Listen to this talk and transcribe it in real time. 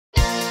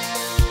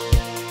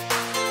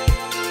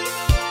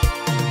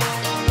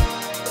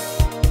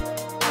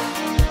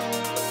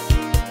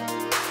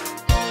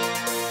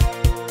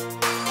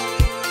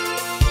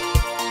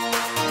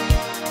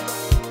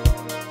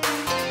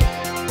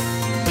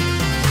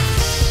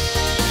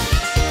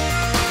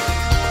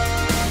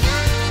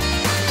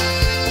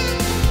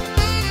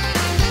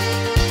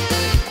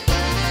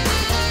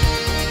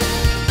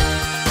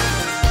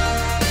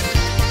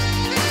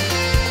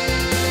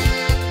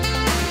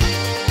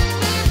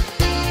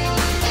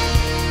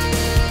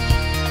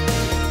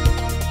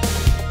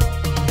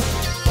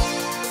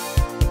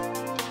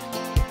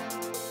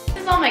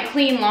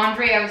clean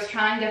laundry, I was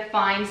trying to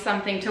find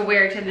something to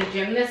wear to the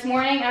gym this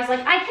morning. I was like,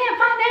 I can't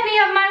find any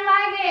of my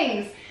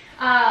leggings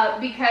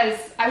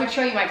because I would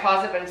show you my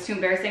closet, but it's too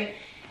embarrassing.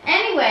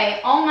 Anyway,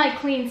 all my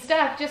clean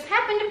stuff just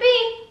happened to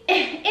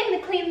be in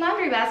the clean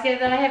laundry basket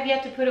that I have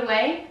yet to put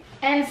away.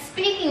 And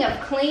speaking of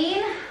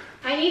clean,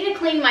 I need to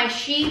clean my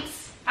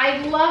sheets.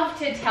 I'd love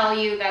to tell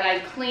you that I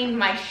cleaned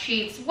my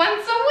sheets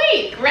once a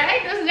week,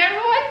 right? Doesn't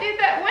everyone do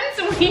that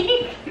once a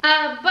week?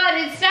 But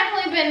it's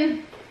definitely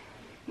been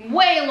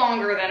way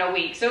longer than a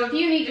week. So if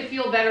you need to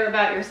feel better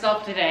about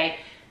yourself today,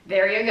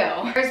 there you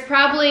go. There's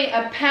probably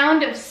a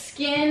pound of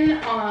skin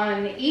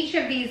on each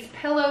of these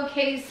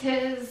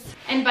pillowcases.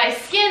 And by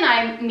skin,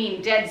 I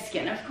mean dead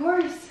skin, of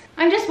course.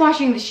 I'm just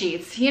washing the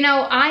sheets. You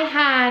know, I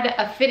had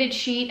a fitted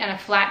sheet and a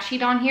flat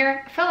sheet on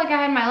here. I felt like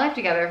I had my life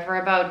together for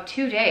about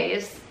 2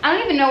 days. I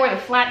don't even know where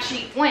the flat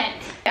sheet went.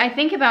 I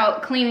think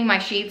about cleaning my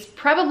sheets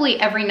probably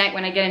every night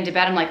when I get into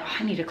bed. I'm like, oh,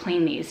 I need to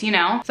clean these, you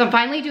know? So I'm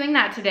finally doing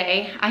that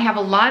today. I have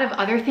a lot of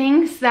other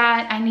things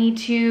that I need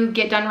to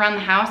get done around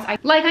the house.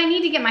 I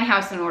need to get my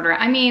house in order.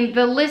 I mean,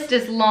 the list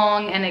is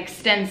long and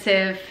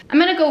extensive. I'm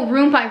gonna go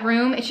room by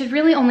room. It should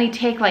really only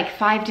take like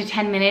 5 to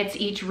 10 minutes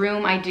each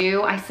room I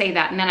do. I say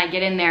that and then I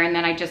get in there and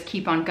then I just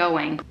keep on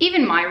going.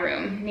 Even my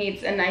room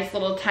needs a nice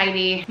little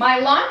tidy. My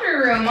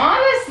laundry room,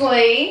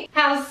 honestly,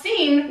 has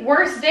seen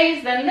worse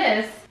days than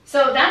this.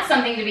 So that's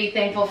something to be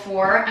thankful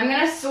for. I'm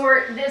gonna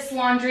sort this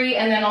laundry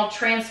and then I'll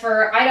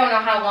transfer. I don't know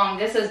how long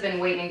this has been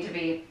waiting to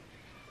be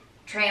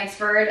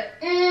transferred.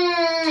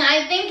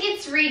 I think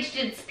it's reached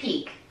its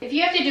peak. If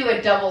you have to do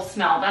a double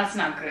smell, that's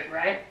not good,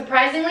 right?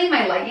 Surprisingly,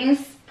 my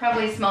leggings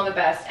probably smell the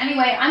best.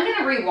 Anyway, I'm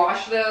gonna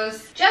rewash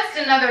those. Just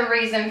another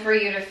reason for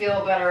you to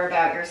feel better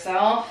about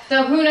yourself.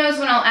 So who knows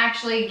when I'll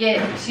actually get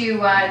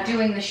to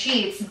doing the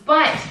sheets,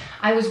 but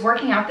I was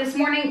working out this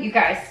morning. You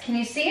guys, can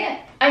you see it?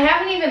 I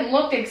haven't even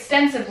looked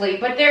extensively,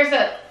 but there's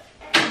a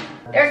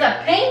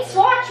paint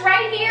swatch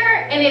right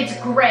here and it's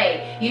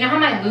gray. You know how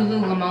my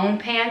Lululemon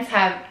pants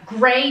have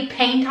gray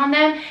paint on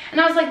them?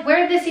 And I was like,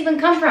 where did this even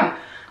come from?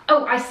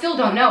 Oh, I still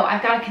don't know.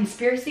 I've got a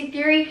conspiracy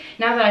theory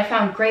now that I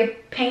found gray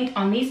paint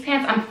on these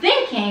pants. I'm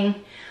thinking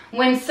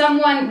when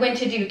someone went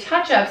to do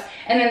touch-ups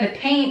and then the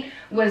paint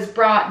was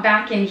brought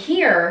back in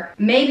here,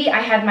 maybe I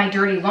had my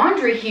dirty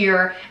laundry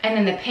here and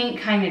then the paint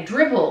kind of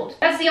dribbled.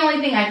 That's the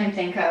only thing I can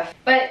think of.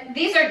 But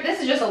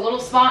this is just a little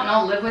spot and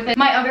I'll live with it.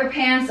 My other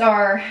pants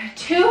are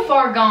too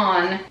far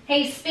gone.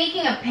 Hey,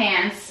 speaking of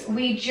pants,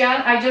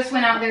 I just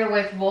went out there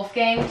with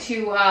Wolfgang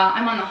to,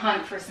 I'm on the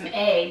hunt for some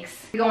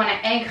eggs. We go on an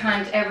egg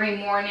hunt every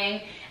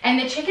morning and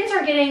the chickens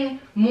are getting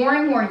more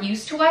and more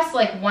used to us.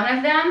 Like one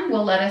of them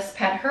will let us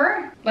pet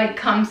her, like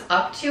comes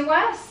up to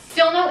us.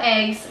 Still no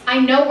eggs.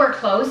 I know we're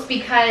close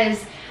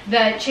because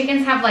the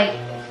chickens have like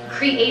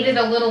created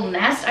a little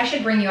nest. I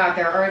should bring you out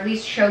there or at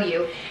least show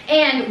you.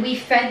 And we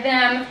fed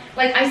them,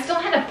 like I still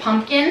had a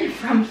pumpkin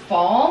from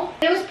fall.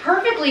 It was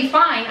perfectly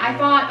fine. I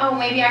thought, oh,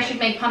 maybe I should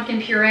make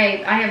pumpkin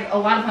puree. I have a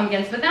lot of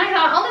pumpkins, but then I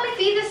thought, oh, let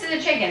me feed this to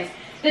the chickens.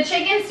 The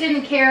chickens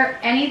didn't care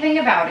anything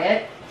about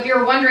it. If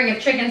you're wondering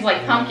if chickens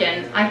like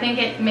pumpkin, I think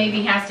it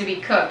maybe has to be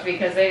cooked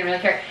because they didn't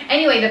really care.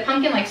 Anyway, the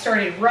pumpkin like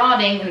started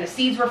rotting and the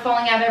seeds were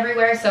falling out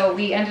everywhere, so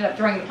we ended up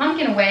throwing the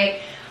pumpkin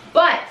away.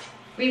 But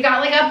we've got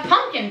like a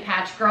pumpkin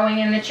patch growing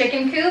in the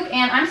chicken coop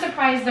and I'm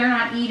surprised they're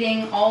not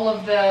eating all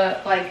of the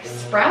like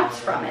sprouts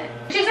from it,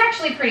 which is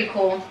actually pretty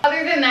cool.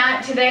 Other than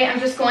that, today I'm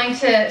just going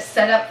to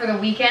set up for the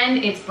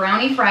weekend. It's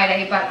Brownie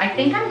Friday, but I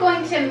think I'm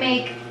going to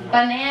make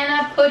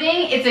banana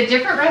pudding. It's a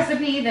different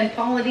recipe than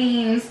Paula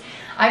Dean's.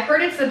 I've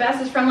heard it's the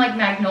best. It's from like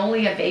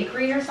Magnolia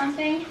Bakery or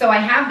something. So I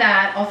have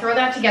that. I'll throw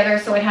that together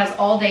so it has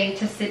all day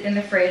to sit in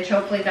the fridge.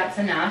 Hopefully that's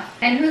enough.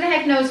 And who the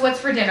heck knows what's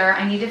for dinner?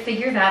 I need to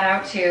figure that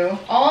out too.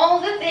 All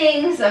the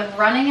things of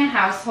running a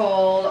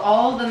household,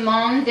 all the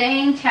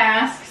mundane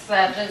tasks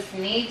that just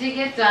need to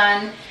get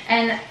done.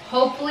 And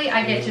hopefully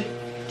I get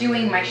to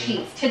doing my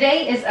sheets.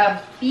 Today is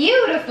a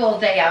beautiful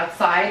day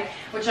outside,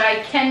 which I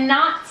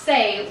cannot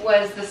say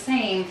was the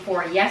same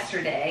for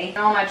yesterday.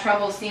 All my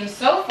troubles seem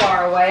so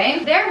far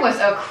away. There was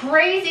a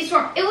crazy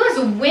storm. It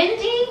was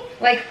windy,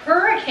 like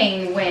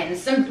hurricane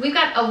winds. So we've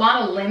got a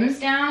lot of limbs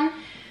down,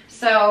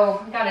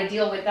 so we got to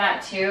deal with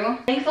that too.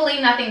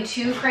 Thankfully, nothing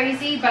too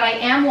crazy, but I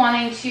am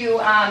wanting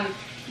to,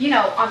 you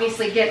know,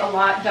 obviously get a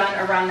lot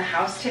done around the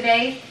house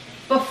today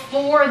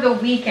before the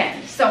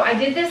weekend. So I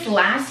did this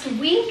last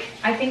week,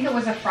 I think it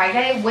was a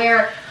Friday,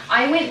 where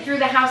I went through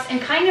the house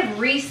and kind of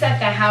reset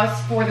the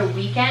house for the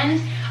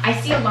weekend. I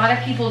see a lot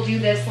of people do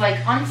this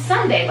like on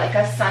Sunday, like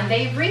a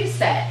Sunday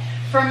reset.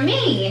 For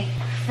me,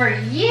 for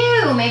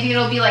you, maybe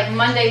it'll be like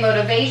Monday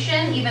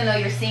motivation, even though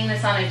you're seeing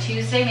this on a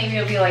Tuesday, maybe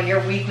it'll be like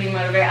your weekly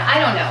motivation. I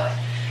don't know.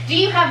 Do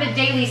you have a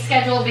daily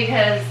schedule?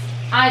 Because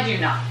I do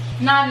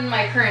not in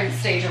my current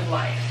stage of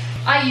life.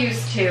 I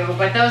used to,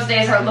 but those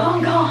days are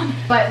long gone.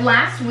 But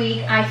last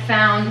week I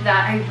found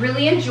that I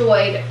really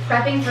enjoyed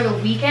prepping for the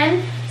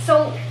weekend.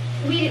 So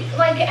we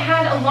like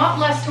had a lot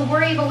less to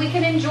worry, but we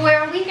could enjoy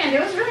our weekend.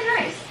 It was really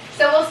nice.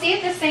 So we'll see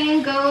if the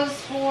same goes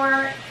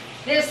for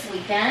this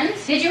weekend.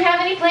 Did you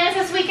have any plans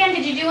this weekend?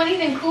 Did you do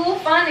anything cool,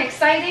 fun,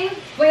 exciting?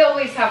 We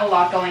always have a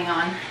lot going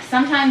on.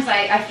 Sometimes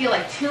I feel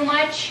like too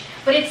much,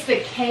 but it's the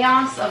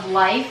chaos of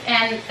life,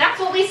 and that's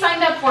what we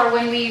signed up for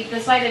when we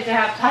decided to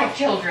have 5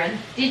 children.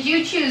 Did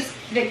you choose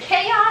the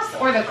chaos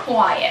or the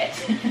quiet?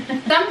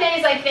 Some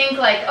days I think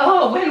like,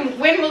 oh,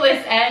 when will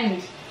this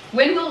end?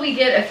 When will we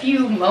get a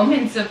few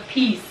moments of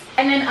peace?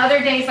 And then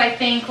other days I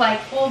think like,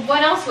 well,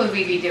 what else would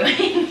we be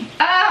doing?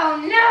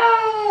 Oh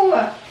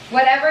no!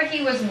 Whatever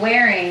he was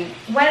wearing,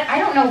 I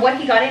don't know what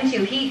he got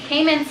into. He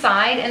came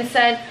inside and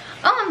said,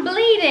 oh, I'm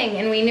bleeding.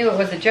 And we knew it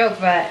was a joke,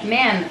 but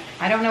man,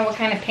 I don't know what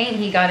kind of paint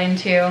he got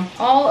into.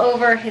 All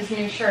over his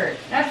new shirt.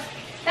 That's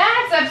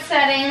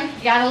upsetting.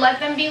 You gotta let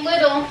them be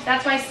little.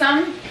 That's why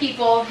some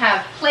people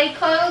have play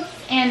clothes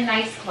and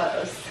nice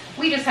clothes.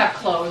 We just have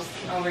clothes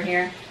over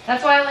here.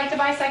 That's why I like to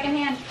buy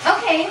secondhand.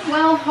 Okay,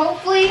 well,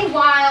 hopefully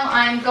while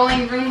I'm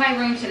going room by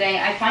room today,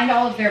 I find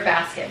all of their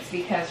baskets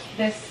because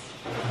this...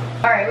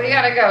 All right, we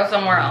gotta go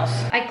somewhere else.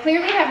 I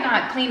clearly have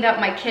not cleaned up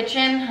my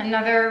kitchen.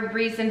 Another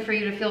reason for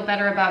you to feel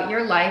better about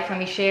your life. Let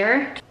me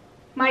share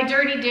my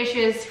dirty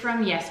dishes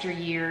from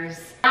yesteryears.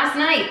 Last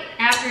night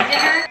after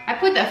dinner, I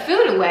put the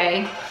food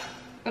away,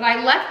 but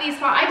I left these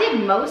hot. I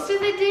did most of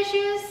the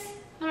dishes.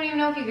 I don't even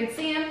know if you could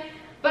see them,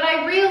 but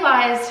I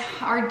realized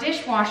our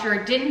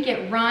dishwasher didn't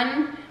get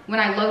run when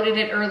I loaded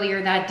it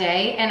earlier that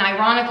day. And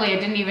ironically, it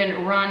didn't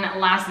even run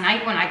last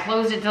night when I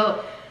closed it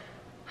till,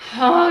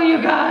 oh,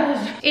 you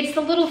guys. It's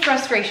the little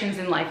frustrations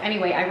in life.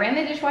 Anyway, I ran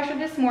the dishwasher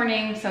this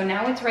morning, so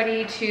now it's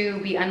ready to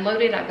be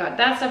unloaded. I've got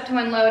that stuff to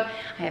unload.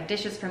 I have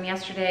dishes from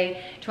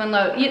yesterday to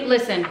unload.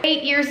 Listen,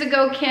 8 years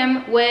ago,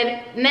 Kim would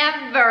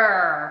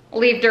never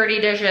leave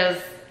dirty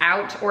dishes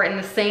out or in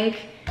the sink.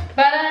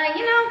 But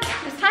you know,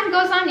 as time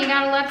goes on, you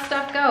gotta let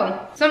stuff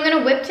go. So I'm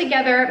gonna whip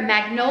together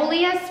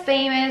Magnolia's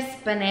famous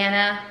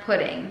banana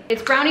pudding.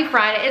 It's Brownie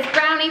Friday. It's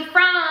Brownie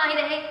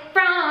Friday,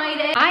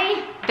 Friday.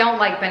 I don't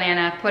like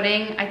banana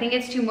pudding. I think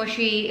it's too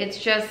mushy. It's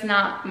just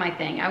not my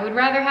thing. I would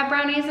rather have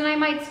brownies, and I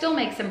might still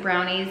make some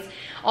brownies.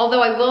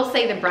 Although I will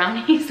say the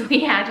brownies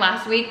we had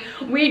last week,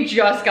 we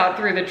just got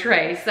through the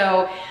tray.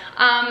 So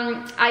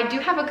I do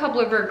have a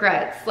couple of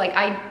regrets.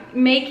 Like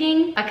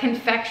making a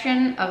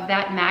confection of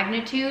that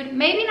magnitude,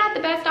 maybe not the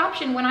best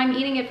option when I'm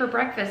eating it for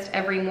breakfast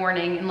every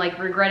morning and like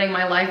regretting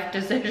my life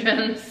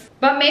decisions.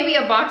 But maybe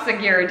a box of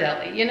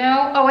Ghirardelli, you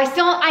know? Oh, I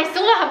still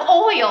don't have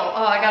oil.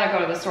 Oh, I gotta go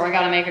to the store. I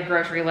gotta make a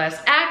grocery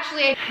list.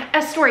 Actually,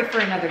 a story for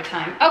another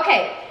time.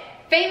 Okay,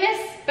 famous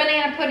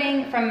banana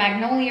pudding from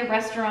Magnolia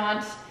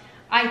restaurant.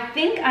 I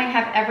think I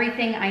have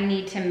everything I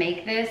need to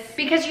make this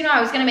because, you know, I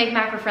was gonna make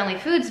macro-friendly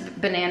foods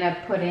banana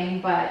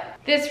pudding, but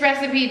this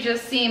recipe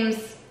just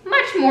seems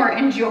much more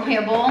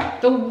enjoyable.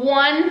 The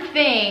one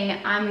thing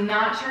I'm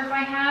not sure if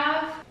I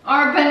have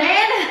are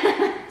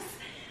bananas.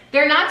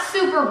 They're not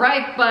super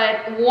ripe,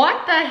 but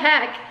what the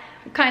heck?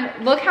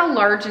 Look how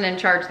large and in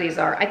charge these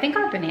are. I think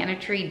our banana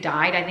tree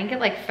died. I think it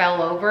like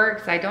fell over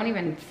because I don't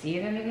even see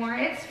it anymore.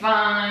 It's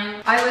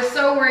fine. I was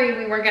so worried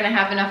we weren't gonna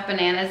have enough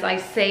bananas. I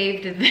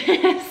saved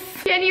this.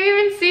 Can you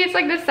even see? It's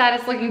like the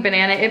saddest looking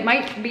banana. It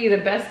might be the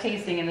best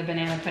tasting in the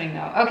banana pudding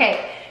though.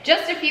 Okay,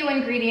 just a few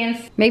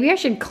ingredients. Maybe I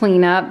should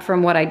clean up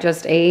from what I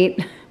just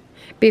ate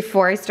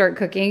before I start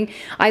cooking.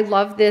 I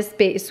love this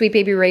Sweet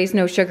Baby Ray's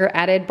no sugar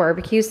added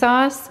barbecue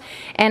sauce.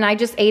 And I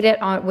just ate it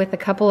with a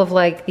couple of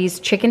like these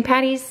chicken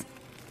patties.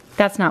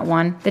 That's not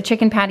one. The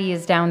chicken patty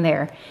is down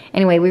there.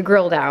 Anyway, we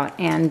grilled out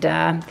and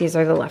these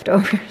are the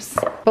leftovers.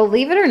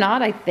 Believe it or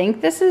not, I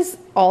think this is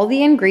all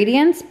the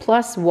ingredients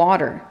plus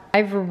water.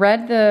 I've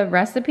read the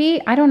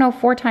recipe, I don't know,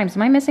 4 times.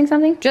 Am I missing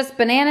something? Just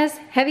bananas,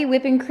 heavy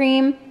whipping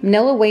cream,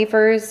 vanilla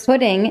wafers,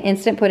 pudding,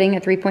 instant pudding,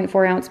 a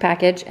 3.4 ounce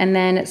package, and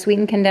then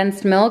sweetened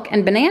condensed milk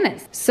and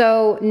bananas.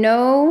 So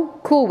no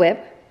Cool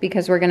Whip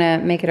because we're gonna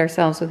make it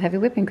ourselves with heavy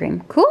whipping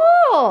cream.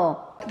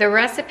 Cool! The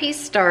recipe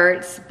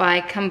starts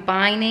by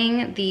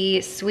combining the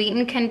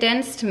sweetened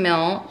condensed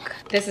milk.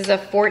 This is a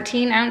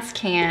 14 ounce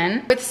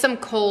can with some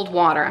cold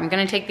water. I'm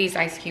gonna take these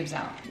ice cubes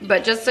out.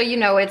 But just so you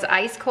know, it's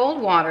ice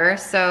cold water.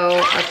 So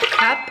a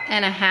cup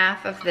and a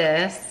half of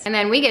this. And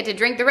then we get to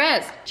drink the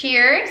rest.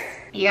 Cheers.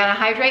 You gotta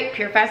hydrate,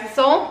 pure fast the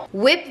soul.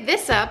 Whip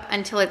this up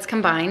until it's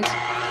combined.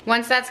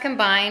 Once that's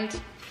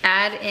combined,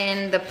 add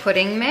in the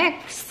pudding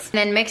mix.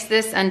 Then mix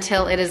this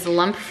until it is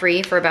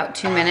lump-free for about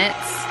 2 minutes.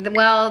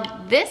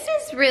 Well, this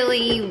is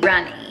really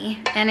runny,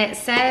 and it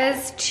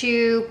says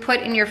to put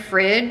in your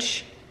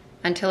fridge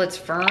until it's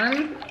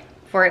firm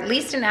for at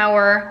least an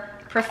hour,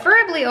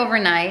 preferably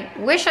overnight.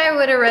 Wish I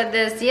would have read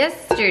this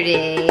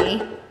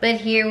yesterday, but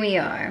here we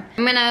are.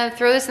 I'm gonna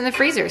throw this in the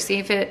freezer, see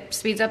if it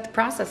speeds up the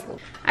process a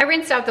little. I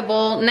rinsed out the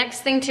bowl.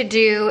 Next thing to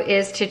do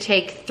is to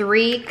take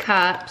 3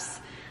 cups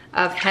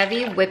of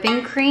heavy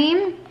whipping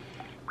cream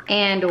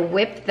and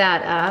whip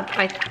that up.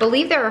 I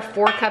believe there are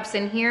 4 cups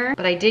in here,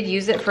 but I did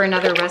use it for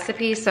another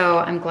recipe, so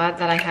I'm glad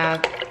that I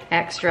have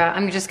extra.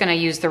 I'm just gonna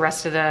use the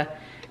rest of the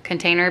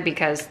container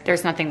because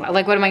there's nothing,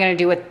 like what am I gonna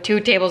do with 2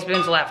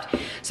 tablespoons left?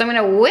 So I'm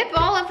gonna whip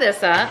all of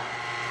this up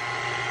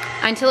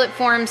until it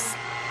forms,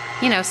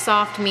 you know,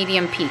 soft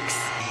medium peaks.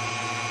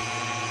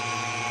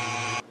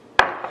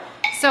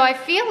 So I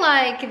feel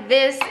like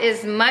this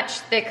is much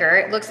thicker.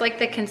 It looks like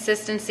the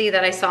consistency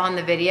that I saw in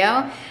the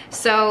video.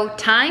 So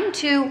time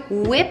to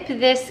whip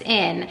this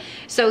in.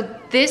 So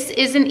this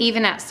isn't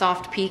even at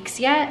soft peaks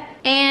yet,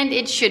 and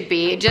it should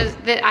be.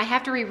 Just that I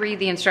have to reread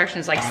the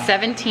instructions like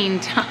 17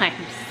 times.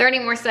 30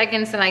 more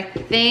seconds and I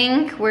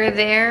think we're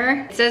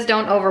there. It says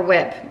don't over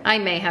whip. I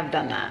may have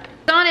done that.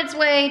 It's on its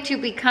way to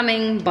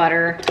becoming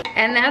butter.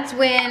 And that's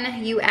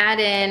when you add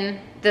in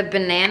the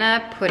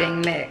banana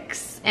pudding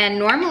mix. And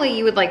normally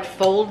you would like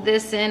fold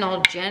this in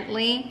all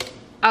gently.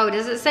 Oh,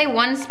 does it say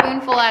 1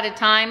 spoonful at a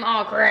time?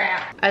 Oh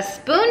crap. A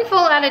spoonful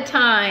at a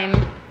time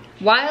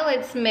while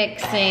it's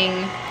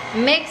mixing.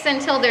 Mix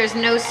until there's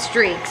no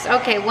streaks.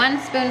 Okay, 1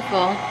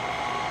 spoonful.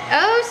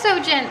 Oh, so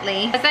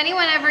gently. Has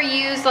anyone ever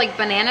used like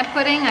banana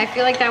pudding? I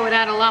feel like that would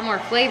add a lot more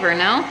flavor,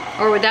 no?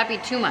 Or would that be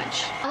too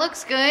much? It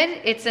looks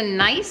good. It's a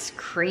nice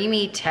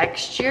creamy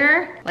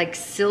texture, like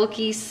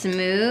silky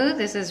smooth.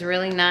 This is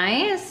really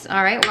nice.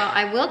 All right, well,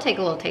 I will take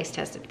a little taste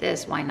test of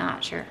this. Why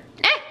not? Sure.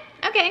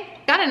 Okay,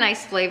 got a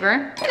nice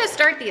flavor. I'm gonna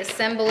start the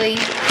assembly.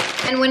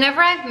 And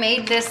whenever I've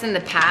made this in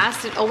the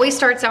past, it always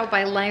starts out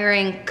by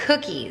layering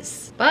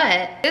cookies.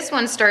 But this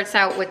one starts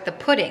out with the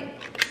pudding.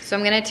 So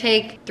I'm gonna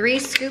take 3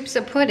 scoops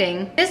of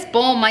pudding. This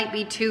bowl might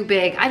be too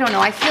big. I don't know,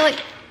 I feel like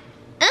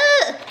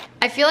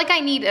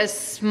I need a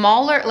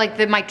smaller,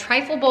 like my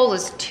trifle bowl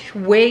is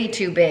way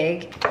too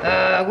big.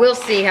 We'll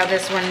see how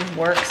this one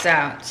works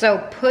out. So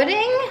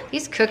pudding,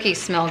 these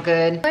cookies smell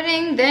good.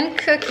 Pudding, then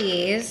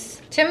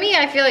cookies. To me,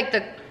 I feel like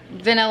the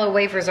vanilla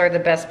wafers are the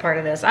best part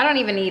of this. I don't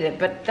even eat it,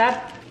 but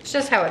that's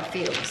just how it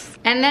feels.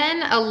 And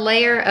then a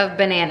layer of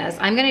bananas.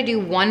 I'm gonna do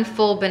 1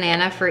 full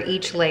banana for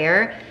each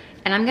layer.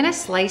 And I'm gonna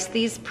slice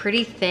these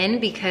pretty thin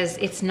because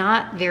it's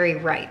not very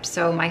ripe.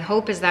 So my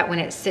hope is that when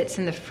it sits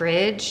in the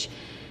fridge,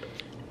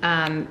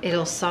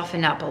 it'll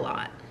soften up a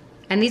lot.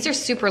 And these are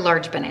super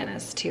large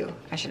bananas too.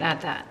 I should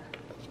add that.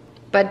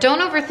 But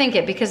don't overthink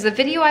it because the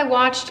video I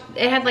watched,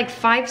 it had like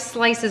 5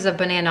 slices of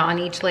banana on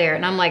each layer.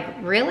 And I'm like,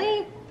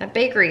 really? That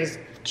bakery's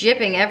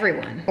gypping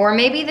everyone. Or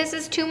maybe this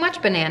is too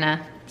much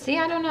banana. See,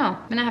 I don't know.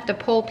 I'm gonna have to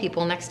poll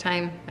people next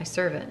time I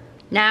serve it.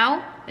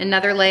 Now,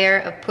 another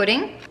layer of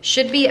pudding.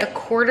 Should be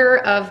 1/4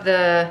 of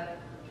the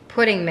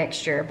pudding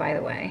mixture, by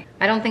the way.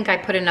 I don't think I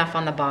put enough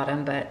on the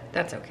bottom, but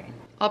that's okay.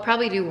 I'll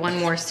probably do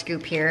 1 more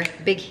scoop here.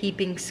 Big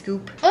heaping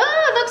scoop.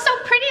 Oh, it looks so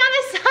pretty on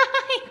the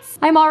sides.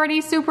 I'm already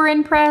super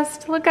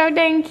impressed. Look how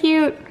dang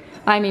cute.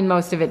 I mean,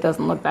 most of it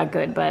doesn't look that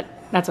good, but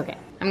that's okay.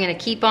 I'm gonna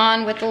keep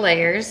on with the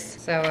layers.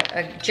 So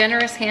a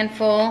generous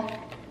handful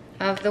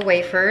of the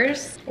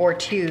wafers, or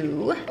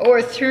 2,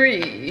 or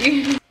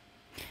 3.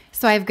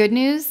 So I have good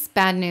news,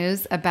 bad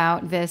news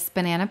about this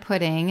banana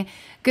pudding.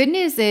 Good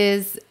news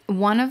is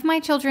one of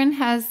my children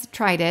has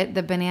tried it,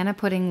 the banana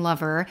pudding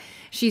lover.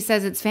 She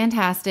says it's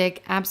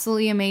fantastic,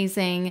 absolutely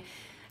amazing.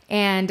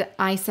 And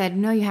I said,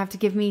 no, you have to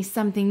give me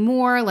something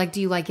more. Like,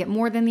 do you like it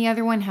more than the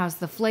other one? How's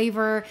the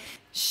flavor?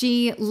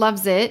 She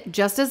loves it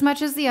just as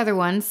much as the other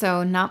one,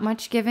 so not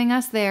much giving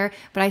us there.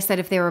 But I said,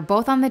 if they were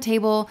both on the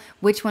table,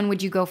 which one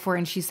would you go for?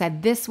 And she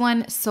said, this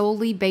one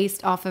solely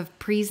based off of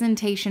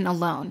presentation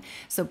alone.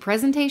 So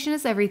presentation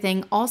is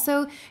everything.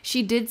 Also,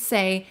 she did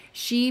say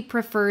she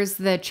prefers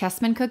the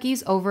chessman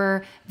cookies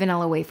over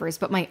vanilla wafers,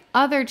 but my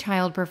other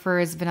child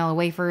prefers vanilla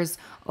wafers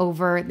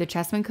over the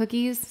chessman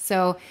cookies.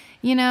 So,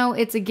 you know,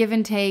 it's a give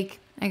and take.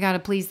 I gotta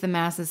please the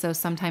masses, so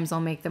sometimes I'll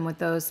make them with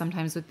those,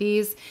 sometimes with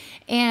these.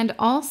 And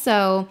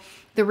also,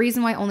 the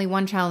reason why only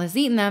one child has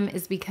eaten them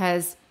is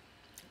because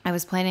I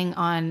was planning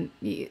on,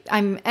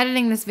 I'm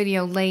editing this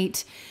video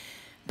late,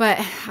 but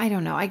I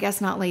don't know, I guess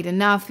not late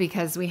enough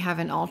because we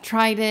haven't all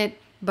tried it,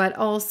 but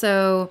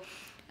also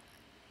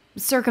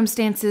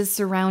circumstances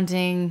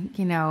surrounding,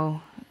 you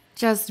know,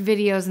 just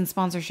videos and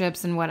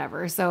sponsorships and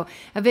whatever. So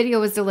a video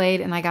was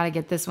delayed and I got to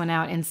get this one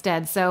out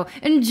instead. So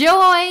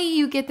enjoy,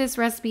 you get this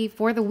recipe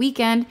for the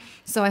weekend.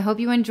 So I hope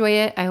you enjoy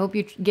it. I hope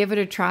you give it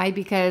a try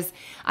because,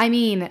 I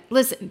mean,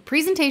 listen,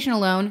 presentation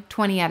alone,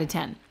 20 out of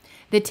 10.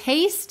 The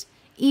taste,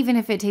 even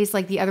if it tastes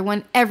like the other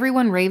one,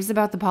 everyone raves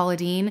about the Paula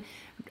Deen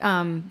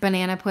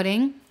banana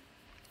pudding.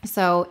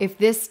 So if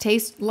this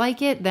tastes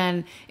like it,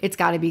 then it's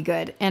got to be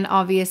good. And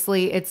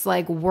obviously it's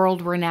like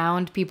world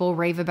renowned. People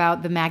rave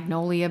about the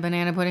Magnolia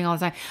banana pudding all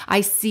the time.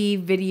 I see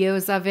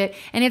videos of it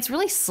and it's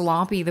really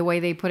sloppy the way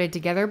they put it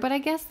together, but I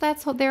guess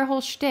that's their whole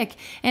shtick.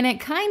 And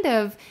it kind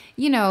of,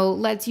 you know,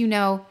 lets you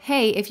know,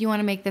 hey, if you want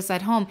to make this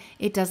at home,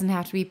 it doesn't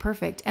have to be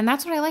perfect. And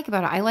that's what I like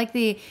about it. I like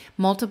the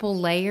multiple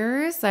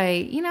layers.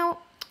 You know,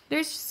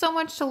 there's so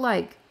much to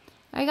like.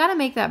 I gotta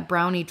make that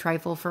brownie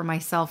trifle for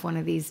myself one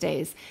of these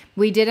days.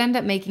 We did end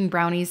up making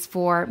brownies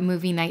for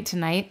movie night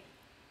tonight.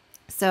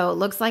 So it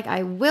looks like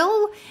I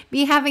will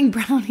be having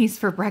brownies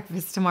for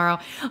breakfast tomorrow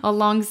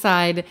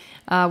alongside,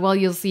 well,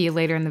 you'll see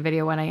later in the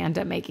video what I end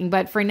up making.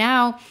 But for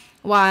now,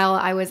 while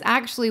I was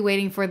actually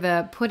waiting for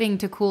the pudding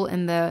to cool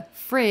in the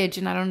fridge,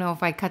 and I don't know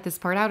if I cut this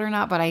part out or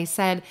not, but I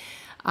said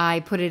I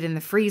put it in the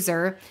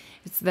freezer.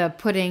 It's the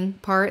pudding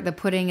part, the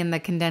pudding and the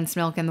condensed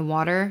milk and the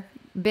water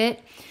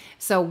bit.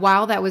 So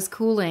while that was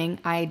cooling,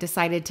 I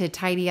decided to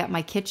tidy up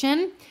my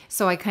kitchen.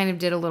 So I kind of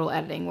did a little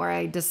editing where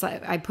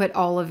I put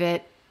all of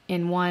it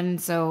in one,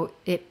 so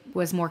it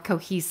was more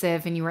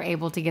cohesive and you were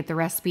able to get the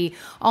recipe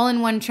all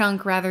in one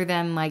chunk rather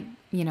than like,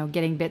 you know,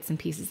 getting bits and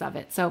pieces of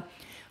it. So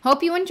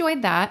hope you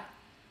enjoyed that.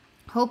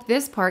 Hope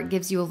this part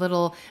gives you a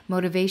little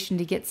motivation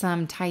to get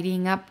some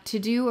tidying up to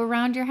do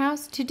around your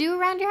house.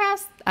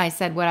 I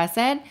said what I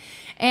said.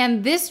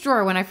 And this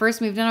drawer, when I first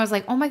moved in, I was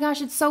like, oh my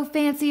gosh, it's so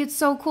fancy. It's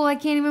so cool. I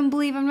can't even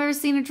believe I've never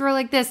seen a drawer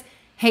like this.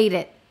 Hate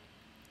it.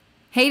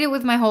 Hate it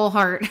with my whole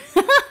heart.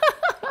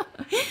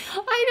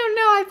 I don't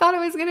know. I thought it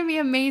was going to be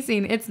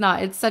amazing. It's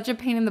not. It's such a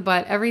pain in the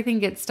butt. Everything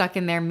gets stuck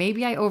in there.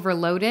 Maybe I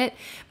overload it,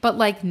 but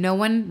like no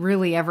one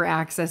really ever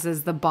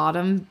accesses the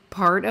bottom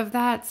part of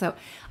that. So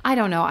I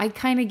don't know. I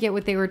kind of get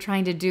what they were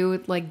trying to do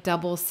with like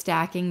double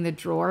stacking the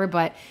drawer,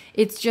 but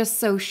it's just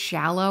so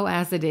shallow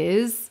as it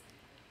is.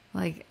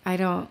 Like I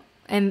don't.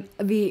 And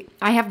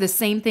I have the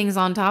same things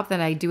on top that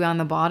I do on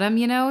the bottom,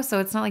 you know,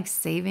 so it's not like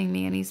saving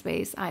me any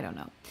space. I don't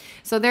know.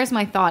 So there's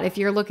my thought. If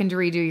you're looking to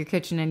redo your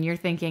kitchen and you're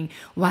thinking,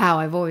 wow,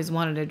 I've always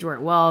wanted a drawer.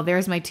 Well,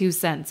 there's my 2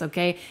 cents,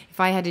 okay? If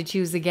I had to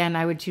choose again,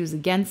 I would choose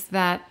against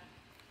that.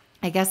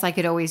 I guess I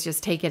could always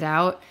just take it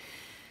out.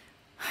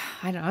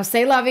 I don't know,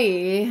 say la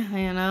vie,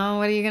 you know,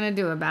 what are you going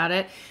to do about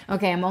it?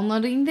 Okay, I'm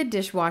unloading the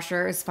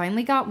dishwasher. It's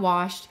finally got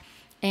washed,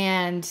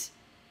 and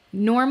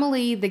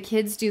normally the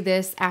kids do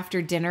this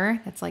after dinner.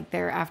 That's like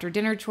their after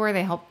dinner chore.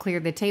 They help clear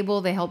the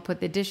table. They help put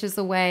the dishes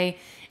away.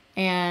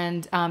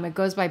 And it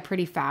goes by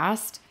pretty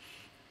fast.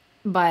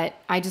 But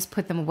I just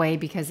put them away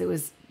because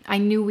I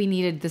knew we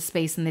needed the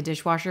space in the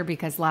dishwasher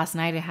because last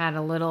night I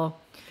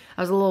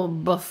was a little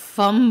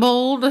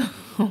befumbled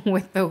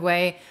with the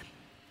way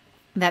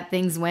that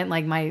things went.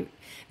 Like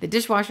the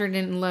dishwasher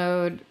didn't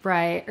load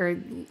right or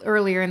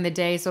earlier in the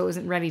day, so it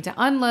wasn't ready to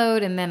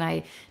unload, and then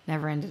I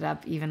never ended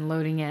up even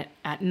loading it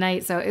at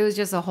night. So it was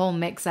just a whole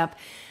mix up.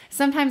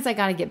 Sometimes I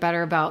got to get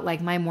better about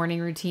like my morning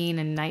routine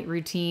and night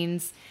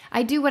routines.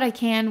 I do what I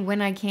can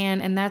when I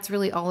can, and that's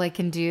really all I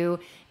can do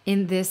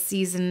in this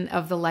season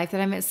of the life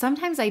that I'm in.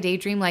 Sometimes I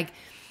daydream like,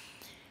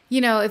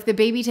 you know, if the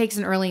baby takes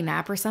an early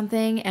nap or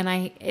something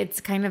and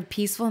it's kind of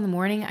peaceful in the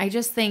morning, I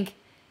just think,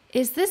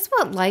 is this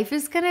what life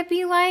is going to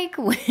be like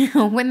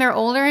when they're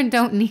older and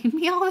don't need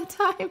me all the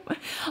time?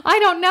 I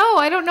don't know.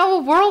 I don't know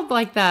a world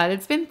like that.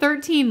 It's been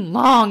 13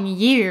 long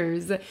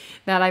years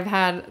that I've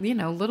had, you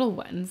know, little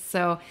ones.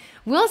 So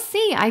we'll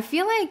see. I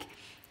feel like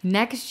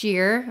next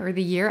year or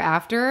the year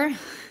after,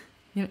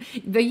 you know,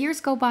 the years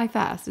go by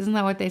fast. Isn't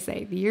that what they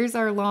say? The years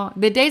are long.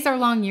 The days are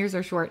long, years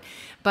are short.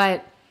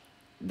 But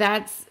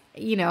that's,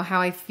 you know,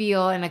 how I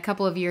feel. In a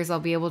couple of years, I'll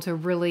be able to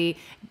really,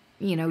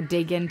 you know,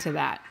 dig into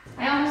that.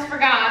 I almost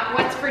forgot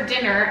what's for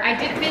dinner. I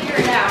did figure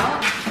it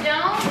out.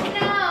 Don't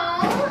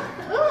know.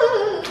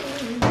 Ooh.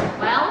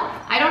 Well,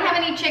 I don't have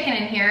any chicken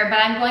in here, but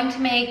I'm going to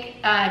make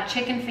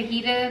chicken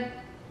fajita,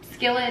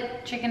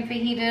 skillet chicken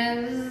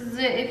fajitas,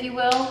 if you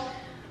will.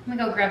 I'm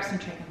gonna go grab some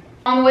chicken.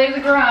 On the way to the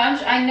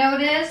garage, I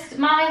noticed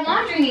my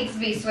laundry needs to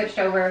be switched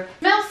over.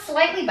 Smells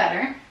slightly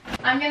better.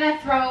 I'm gonna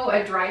throw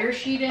a dryer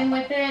sheet in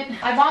with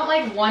it. I bought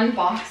like 1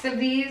 box of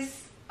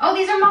these. Oh,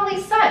 these are Molly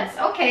Suds.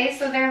 Okay,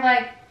 so they're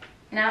like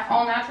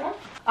all natural.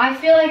 I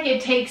feel like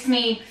it takes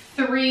me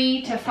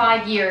 3 to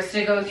 5 years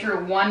to go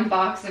through 1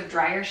 box of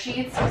dryer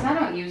sheets because I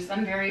don't use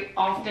them very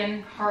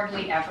often,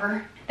 hardly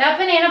ever. That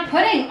banana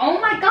pudding, oh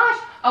my gosh,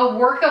 a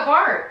work of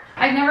art.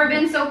 I've never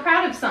been so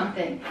proud of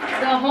something.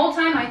 The whole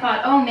time I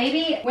thought, oh,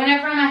 maybe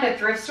whenever I'm at the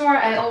thrift store,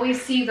 I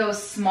always see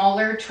those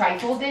smaller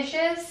trifle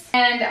dishes.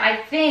 And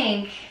I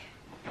think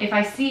if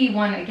I see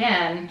one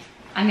again,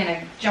 I'm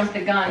gonna jump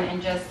the gun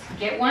and just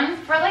get one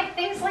for like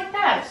things like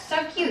that. It's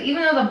so cute,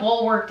 even though the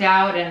bowl worked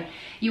out and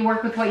you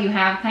work with what you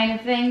have kind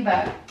of thing,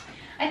 but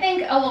I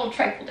think a little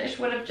trifle dish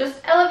would have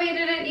just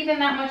elevated it even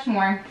that much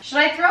more. Should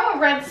I throw a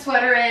red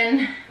sweater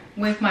in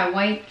with my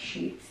white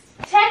sheets?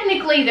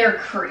 Technically they're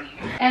cream,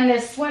 and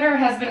this sweater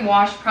has been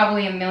washed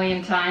probably a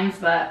million times,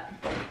 but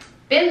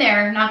been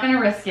there, not gonna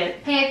risk it.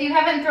 Hey, if you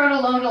haven't thrown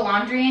a load of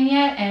laundry in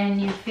yet and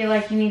you feel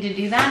like you need to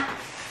do that,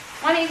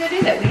 why don't you go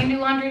do that? We can do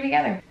laundry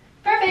together.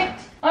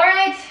 Perfect. All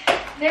right,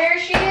 there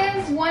she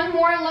is. 1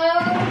 more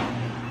load,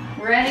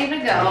 ready to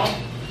go.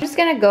 I'm just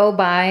gonna go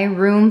by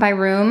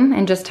room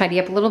and just tidy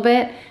up a little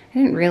bit. I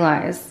didn't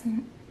realize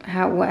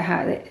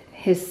how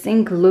his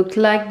sink looked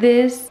like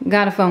this.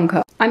 Got a phone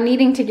call. I'm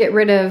needing to get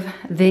rid of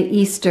the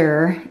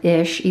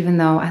Easter-ish, even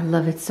though I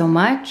love it so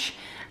much.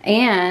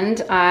 And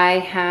I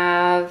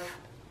have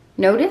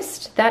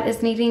noticed that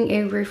is needing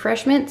a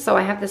refreshment. So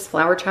I have this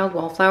Flower Child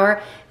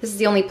wallflower. This is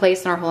the only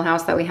place in our whole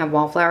house that we have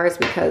wallflowers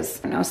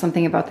because I know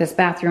something about this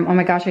bathroom. Oh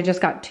my gosh, I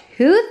just got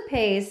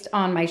toothpaste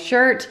on my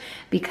shirt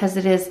because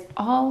it is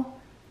all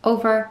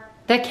over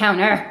the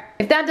counter.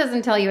 If that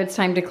doesn't tell you it's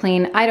time to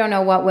clean, I don't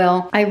know what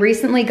will. I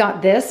recently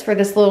got this for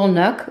this little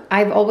nook.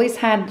 I've always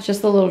had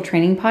just the little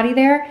training potty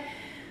there,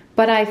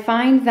 but I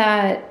find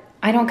that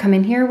I don't come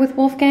in here with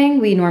Wolfgang.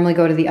 We normally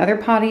go to the other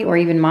potty or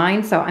even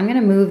mine. So I'm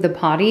gonna move the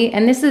potty.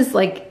 And this is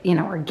like, you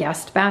know, our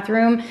guest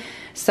bathroom.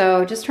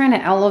 So just trying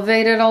to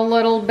elevate it a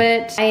little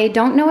bit. I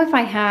don't know if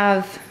I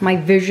have my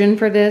vision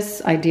for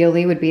this.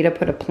 Ideally would be to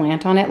put a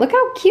plant on it. Look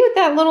how cute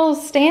that little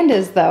stand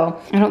is though.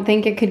 I don't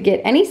think it could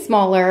get any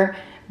smaller,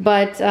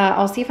 but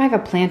I'll see if I have a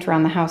plant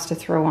around the house to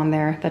throw on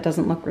there that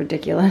doesn't look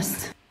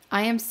ridiculous.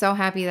 I am so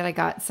happy that I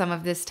got some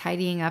of this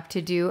tidying up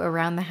to do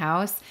around the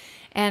house.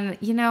 And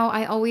you know,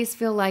 I always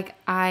feel like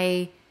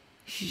I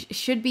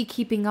should be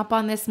keeping up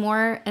on this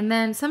more. And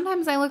then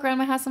sometimes I look around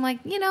my house, I'm like,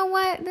 you know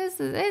what?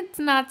 It's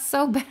not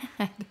so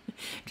bad.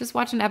 Just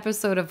watch an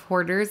episode of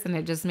Hoarders and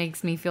it just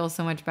makes me feel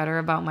so much better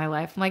about my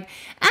life. I'm like,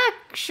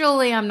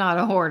 actually, I'm not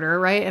a hoarder,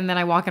 right? And then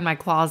I walk in my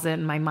closet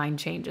and my mind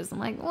changes. I'm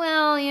like,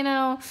 well, you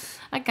know,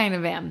 I kind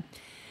of am.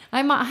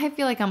 I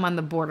feel like I'm on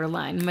the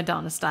borderline,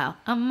 Madonna style.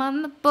 I'm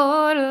on the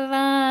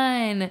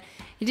borderline.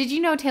 Did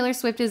you know Taylor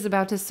Swift is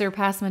about to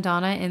surpass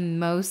Madonna in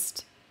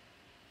most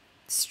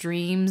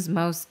streams,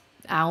 most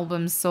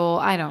albums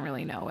sold? I don't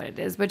really know what it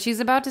is, but she's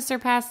about to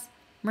surpass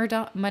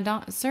Madonna.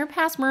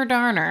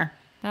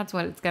 That's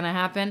what it's gonna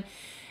happen.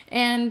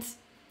 And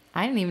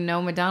I didn't even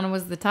know Madonna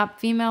was the top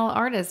female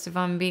artist, if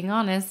I'm being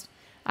honest.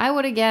 I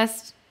would have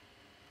guessed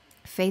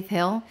Faith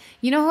Hill.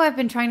 You know who I've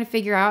been trying to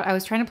figure out? I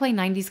was trying to play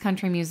 90s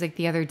country music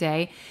the other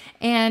day,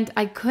 and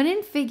I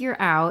couldn't figure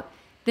out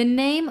the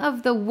name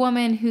of the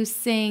woman who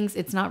sings,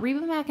 it's not Reba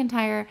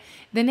McEntire,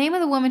 the name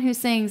of the woman who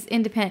sings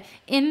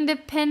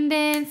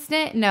Independence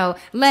Day, no,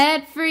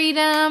 Let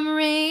Freedom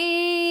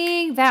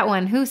Ring, that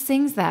one, who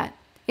sings that?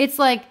 It's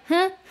like,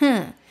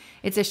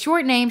 It's a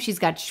short name, she's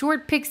got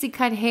short pixie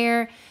cut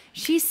hair,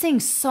 she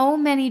sings so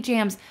many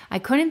jams. I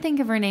couldn't think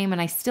of her name and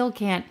I still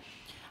can't.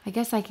 I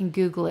guess I can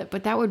Google it,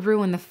 but that would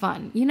ruin the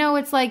fun. You know,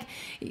 it's like,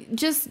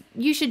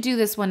 you should do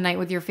this one night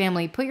with your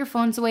family. Put your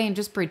phones away and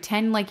just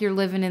pretend like you're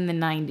living in the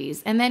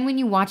 90s. And then when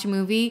you watch a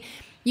movie,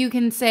 you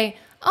can say,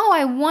 oh,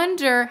 I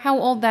wonder how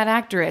old that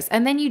actor is.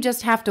 And then you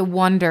just have to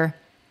wonder.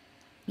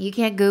 You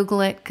can't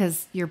Google it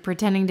because you're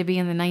pretending to be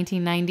in the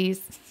 1990s.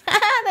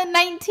 The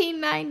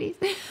 1990s.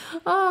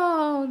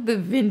 Oh, the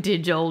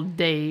vintage old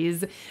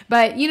days.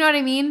 But you know what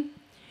I mean?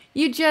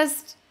 You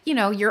just, you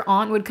know, your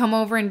aunt would come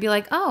over and be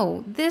like,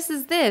 oh, this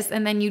is this.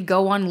 And then you'd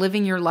go on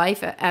living your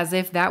life as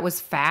if that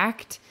was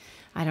fact.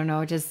 I don't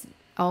know. It just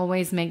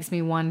always makes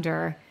me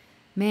wonder,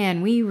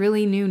 man, we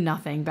really knew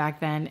nothing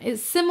back then.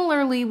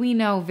 Similarly, we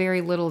know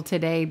very little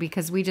today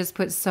because we just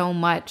put so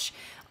much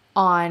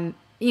on,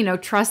 you know,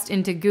 trust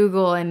into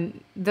Google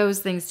and those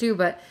things too.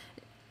 But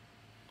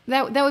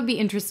that would be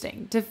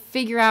interesting to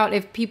figure out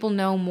if people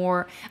know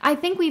more. I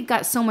think we've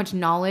got so much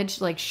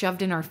knowledge like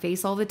shoved in our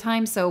face all the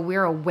time, so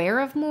we're aware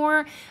of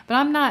more, but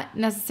I'm not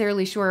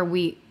necessarily sure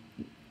we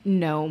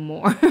know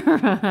more.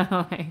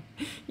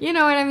 You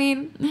know what I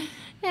mean?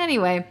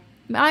 Anyway,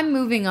 I'm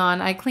moving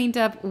on. I cleaned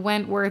up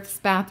Wentworth's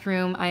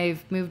bathroom.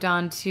 I've moved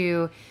on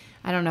to,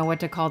 I don't know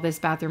what to call this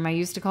bathroom. I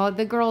used to call it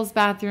the girls'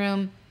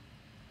 bathroom,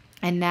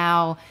 and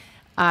now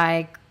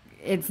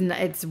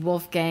it's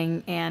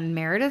Wolfgang and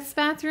Meredith's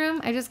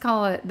bathroom. I just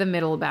call it the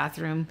middle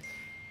bathroom.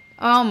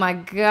 Oh my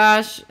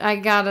gosh.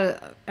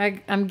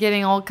 I'm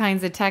getting all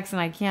kinds of texts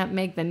and I can't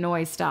make the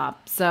noise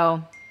stop.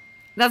 So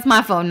that's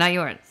my phone, not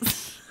yours.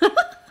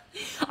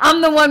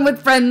 I'm the one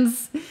with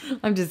friends.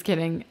 I'm just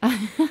kidding.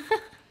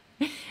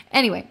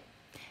 Anyway,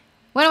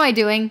 what am I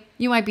doing?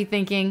 You might be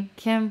thinking,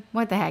 Kim,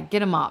 what the heck?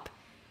 Get a mop.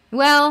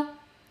 Well,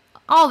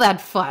 all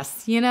that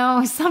fuss, you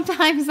know,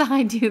 sometimes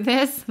I do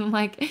this. I'm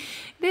like,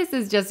 this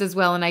is just as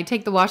well. And I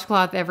take the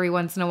washcloth every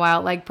once in a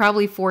while, like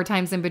probably 4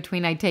 times in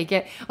between I take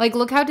it. Like,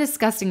 look how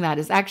disgusting that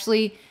is.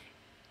 Actually,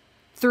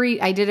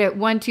 3, I did it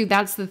 1, 2,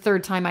 that's the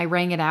 3rd time I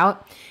wrung it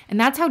out. And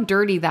that's how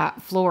dirty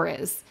that floor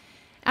is.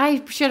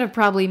 I should have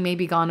probably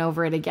maybe gone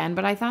over it again,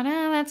 but I thought,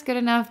 that's good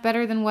enough.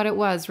 Better than what it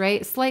was,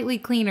 right? Slightly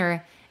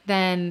cleaner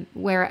than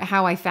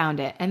how I found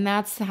it. And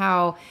that's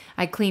how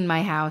I clean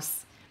my house.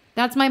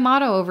 That's my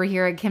motto over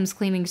here at Kim's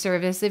Cleaning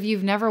Service. If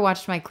you've never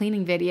watched my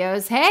cleaning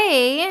videos,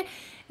 hey,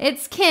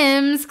 it's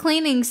Kim's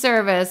Cleaning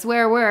Service,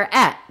 where we're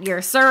at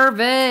your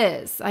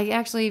service. I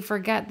actually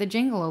forgot the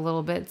jingle a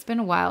little bit. It's been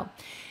a while.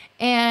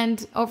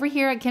 And over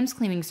here at Kim's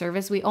Cleaning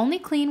Service, we only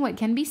clean what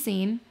can be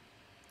seen,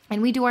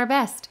 and we do our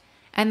best.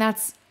 And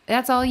that's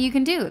all you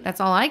can do. That's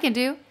all I can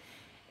do.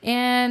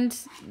 And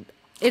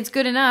it's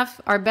good enough.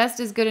 Our best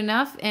is good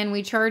enough, and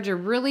we charge a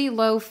really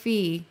low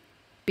fee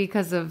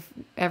because of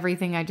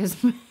everything I just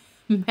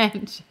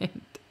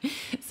mentioned.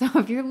 So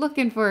if you're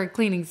looking for a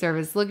cleaning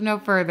service, look no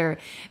further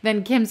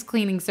than Kim's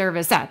Cleaning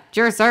Service at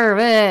your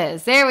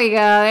service. There we go.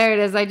 There it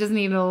is. I just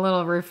needed a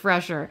little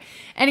refresher.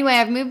 Anyway,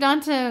 I've moved on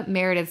to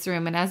Meredith's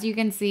room, and as you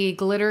can see,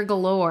 glitter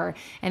galore.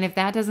 And if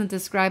that doesn't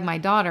describe my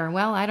daughter,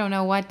 well, I don't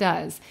know what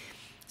does.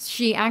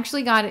 She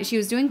actually got it. She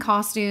was doing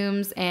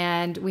costumes,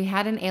 and we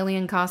had an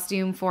alien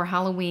costume for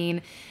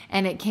Halloween,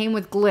 and it came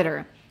with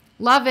glitter.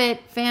 Love it.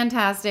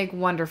 Fantastic.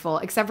 Wonderful.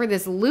 Except for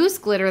this loose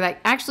glitter that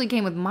actually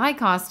came with my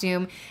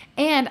costume.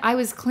 And I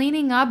was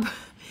cleaning up,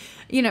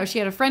 you know, she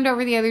had a friend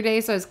over the other day,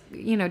 so I was,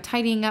 you know,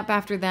 tidying up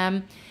after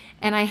them.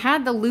 and I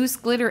had the loose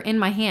glitter in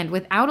my hand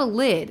without a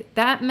lid.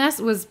 That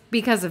mess was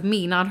because of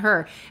me, not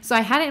her. So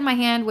I had it in my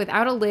hand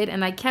without a lid,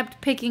 and I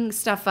kept picking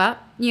stuff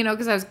up, you know,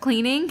 because I was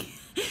cleaning.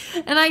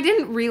 And I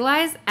didn't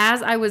realize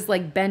as I was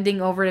like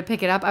bending over to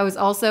pick it up, I was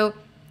also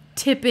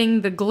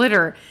tipping the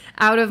glitter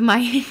out of my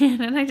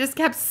hand, and I just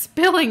kept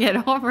spilling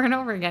it over and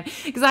over again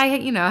because I,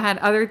 you know, had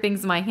other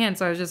things in my hand.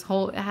 So I was just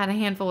had a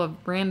handful of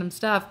random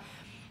stuff.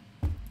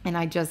 And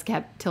I just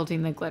kept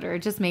tilting the glitter.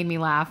 It just made me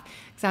laugh.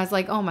 So I was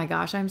like, oh my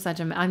gosh,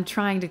 I'm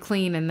trying to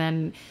clean, and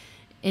then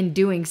in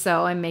doing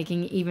so, I'm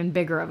making even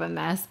bigger of a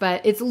mess.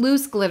 But it's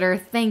loose glitter.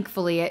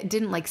 Thankfully, it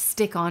didn't like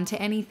stick onto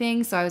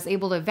anything. So I was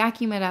able to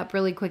vacuum it up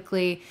really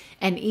quickly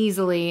and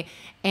easily.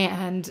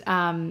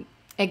 And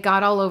it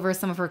got all over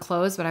some of her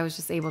clothes, but I was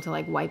just able to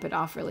like wipe it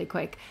off really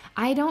quick.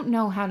 I don't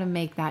know how to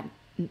make that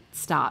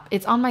stop.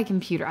 It's on my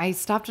computer. I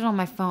stopped it on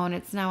my phone.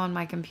 It's now on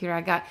my computer.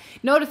 I got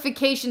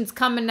notifications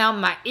coming out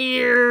my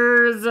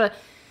ears.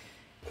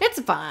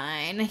 It's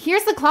fine.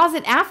 Here's the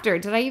closet after.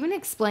 Did I even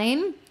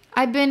explain?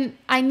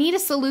 I need a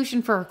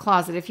solution for her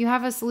closet. If you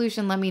have a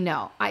solution, let me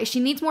know. She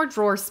needs more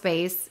drawer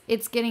space.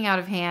 It's getting out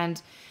of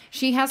hand.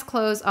 She has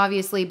clothes,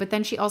 obviously, but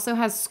then she also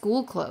has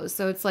school clothes.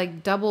 So it's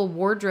like double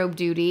wardrobe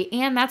duty.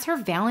 And that's her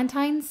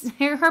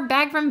her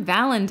bag from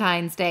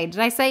Valentine's Day. Did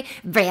I say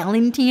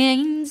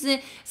Valentine's?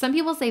 Some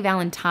people say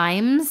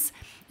Valentine's.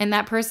 And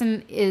that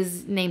person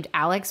is named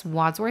Alex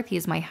Wadsworth. He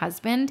is my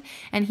husband.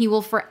 And he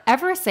will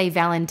forever say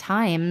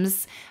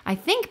Valentine's. I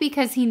think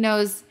because he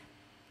knows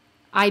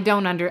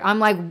I'm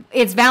like,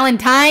 it's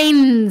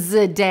Valentine's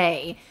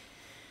Day.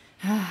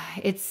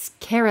 It's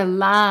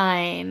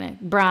Caroline,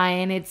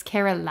 Brian. It's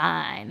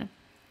Caroline.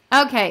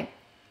 Okay.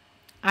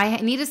 I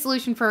need a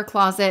solution for a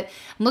closet.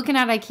 I'm looking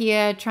at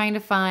IKEA, trying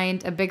to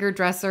find a bigger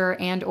dresser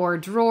and or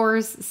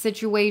drawers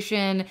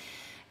situation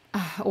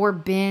or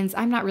bins.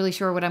 I'm not really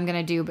sure what I'm going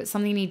to do, but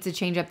something needs to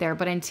change up there.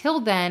 But until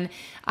then,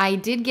 I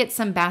did get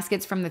some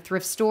baskets from the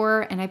thrift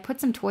store, and I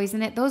put some toys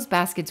in it. Those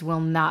baskets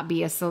will not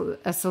be a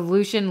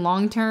solution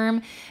long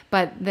term,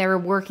 but they're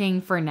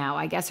working for now.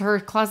 I guess her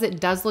closet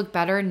does look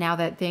better now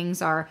that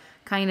things are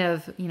kind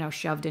of, you know,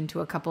 shoved into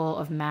a couple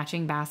of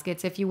matching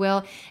baskets, if you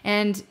will.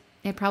 And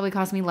it probably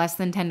cost me less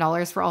than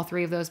 $10 for all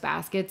 3 of those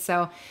baskets.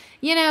 So,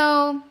 you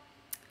know,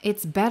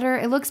 it's better.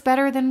 It looks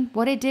better than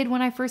what it did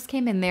when I first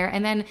came in there.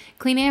 And then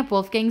cleaning up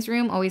Wolfgang's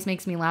room always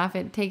makes me laugh.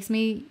 It takes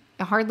me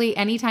hardly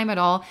any time at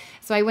all.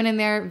 So I went in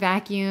there,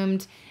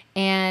 vacuumed,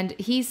 and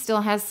he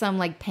still has some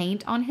like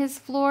paint on his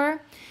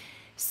floor.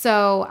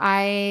 So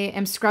I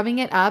am scrubbing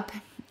it up,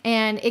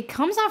 and it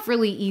comes off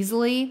really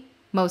easily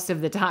most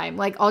of the time.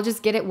 Like I'll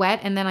just get it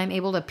wet and then I'm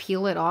able to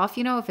peel it off,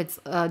 you know, if it's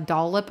a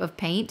dollop of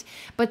paint.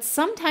 But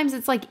sometimes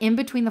it's like in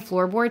between the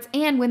floorboards.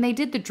 And when they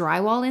did the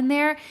drywall in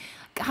there,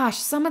 gosh,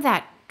 some of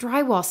that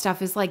drywall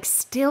stuff is like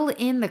still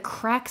in the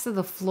cracks of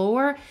the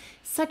floor.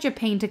 Such a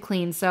pain to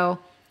clean. So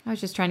I was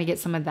just trying to get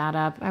some of that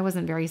up. I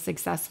wasn't very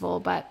successful,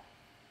 but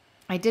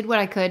I did what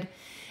I could.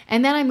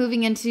 And then I'm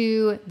moving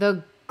into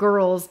the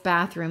girls'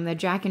 bathroom, the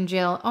Jack and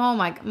Jill. Oh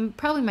my,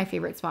 probably my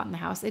favorite spot in the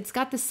house. It's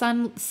got the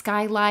sun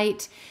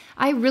skylight.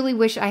 I really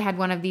wish I had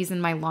one of these in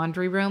my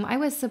laundry room. It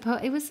was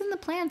in the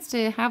plans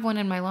to have one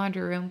in my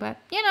laundry room, but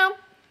you know,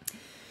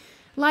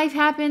 life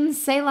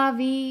happens, c'est la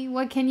vie.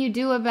 What can you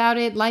do about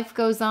it? Life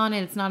goes on,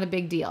 and it's not a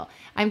big deal.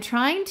 I'm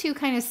trying to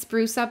kind of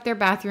spruce up their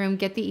bathroom,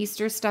 get the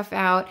Easter stuff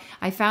out.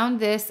 I found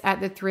this at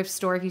the thrift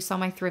store. If you saw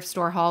my thrift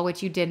store haul,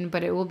 which you didn't,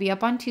 but it will be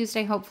up on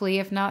Tuesday, hopefully.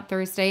 If not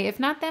Thursday. If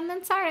not,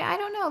 then sorry. I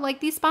don't know.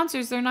 Like these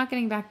sponsors, they're not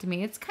getting back to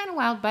me. It's kind of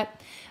wild,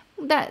 but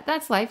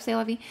that's life, c'est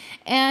la vie.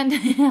 And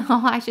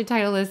I should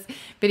title this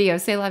video,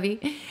 c'est la vie.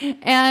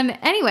 And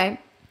anyway,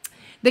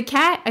 the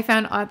cat I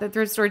found at the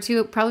thrift store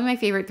too, probably my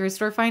favorite thrift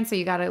store find. So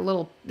you got a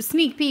little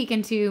sneak peek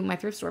into my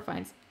thrift store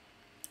finds.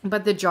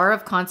 But the jar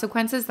of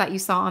consequences that you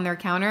saw on their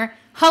counter,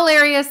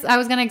 hilarious. I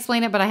was going to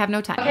explain it, but I have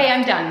no time. Okay,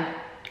 I'm done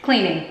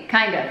cleaning,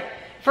 kind of.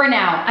 For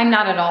now, I'm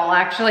not at all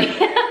actually.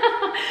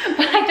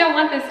 But I don't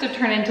want this to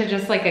turn into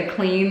just like a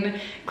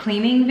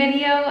cleaning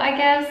video, I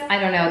guess. I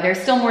don't know. There's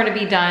still more to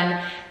be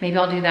done. Maybe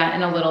I'll do that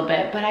in a little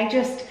bit. But I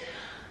just,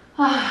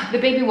 the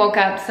baby woke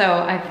up, so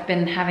I've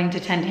been having to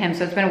tend to him.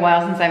 So it's been a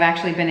while since I've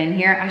actually been in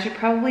here. I should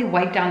probably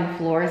wipe down the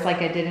floors like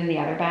I did in the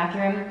other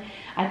bathroom.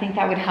 I think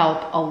that would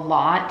help a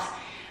lot.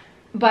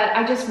 But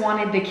I just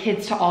wanted the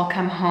kids to all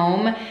come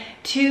home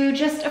to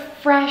just a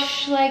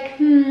fresh, like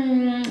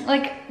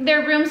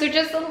their rooms are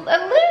just a little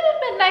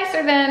bit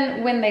nicer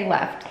than when they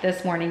left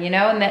this morning, you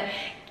know, and that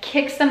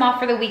kicks them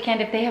off for the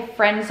weekend if they have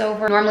friends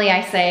over. Normally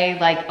I say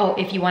like, oh,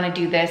 if you want to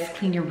do this,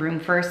 clean your room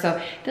first.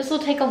 So this will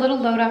take a little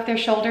load off their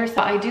shoulders.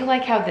 So I do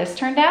like how this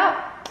turned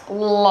out.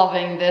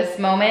 Loving this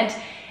moment.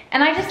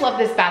 And I just love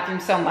this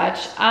bathroom so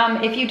much.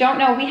 If you don't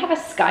know, we have a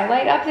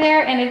skylight up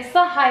there and it's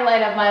the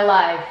highlight of my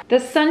life. The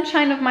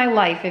sunshine of my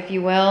life, if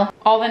you will.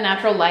 All the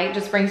natural light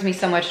just brings me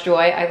so much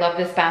joy. I love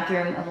this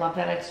bathroom. I love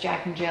that it's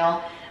Jack and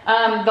Jill.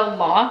 The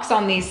locks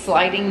on these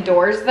sliding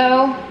doors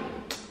though,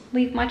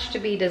 leave much to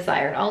be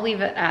desired. I'll leave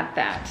it at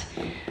that.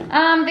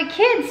 The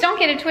kids, don't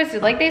get it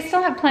twisted. Like they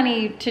still have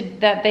plenty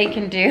that they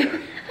can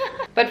do.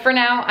 But for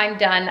now, I'm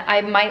done.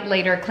 I might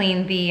later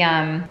clean the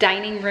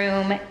dining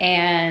room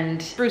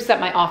and spruce up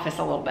my office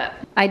a little bit.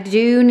 I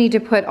do need to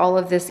put all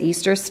of this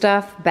Easter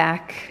stuff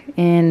back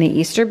in the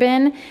Easter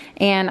bin,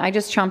 and I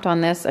just chomped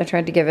on this. I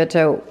tried to give it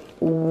to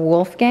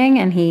Wolfgang,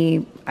 and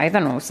he, I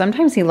don't know,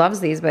 sometimes he loves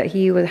these, but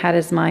he had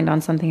his mind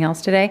on something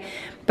else today.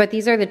 But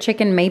these are the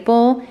chicken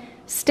maple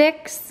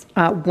sticks.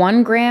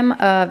 1 gram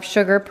of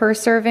sugar per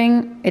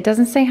serving. It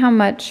doesn't say how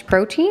much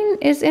protein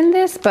is in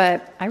this,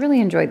 but I really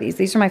enjoy these.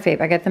 These are my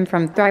fave. I get them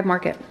from Thrive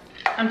Market.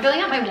 I'm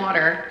filling out my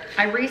water.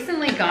 I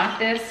recently got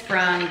this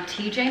from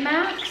TJ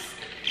Maxx,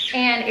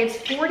 and it's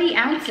 40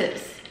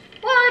 ounces.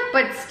 What?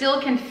 But still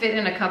can fit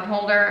in a cup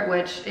holder,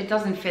 which it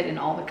doesn't fit in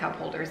all the cup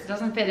holders. It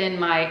doesn't fit in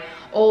my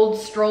old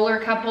stroller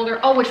cup holder.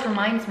 Oh, which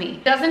reminds me,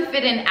 it doesn't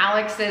fit in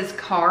Alex's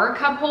car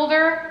cup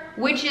holder,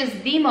 which is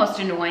the most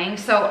annoying.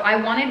 So I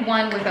wanted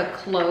one with a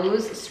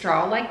closed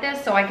straw like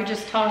this so I could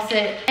just toss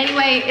it.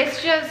 Anyway,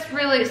 it's just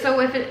really, so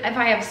if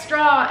I have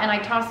straw and I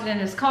toss it in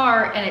his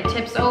car and it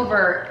tips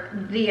over,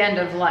 the end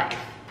of life.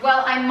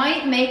 Well, I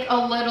might make a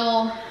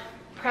little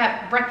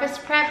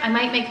breakfast prep. I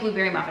might make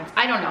blueberry muffins.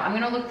 I don't know. I'm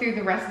gonna look through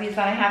the recipes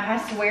that I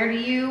have. I swear to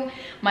you,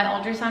 my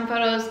ultrasound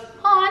photos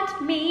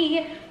haunt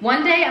me.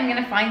 One day I'm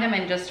gonna find them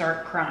and just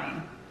start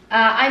crying.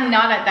 I'm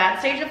not at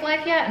that stage of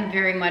life yet. I'm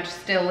very much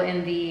still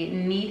in the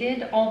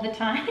needed all the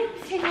time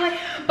stage of life.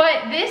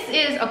 But this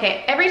is,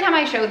 okay, every time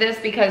I show this,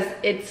 because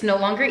it's no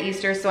longer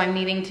Easter, so I'm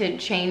needing to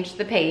change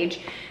the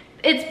page.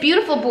 It's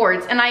beautiful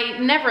boards, and I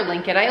never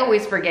link it. I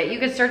always forget. You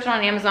could search it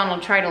on Amazon. I'll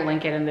try to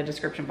link it in the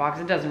description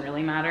box. It doesn't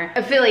really matter.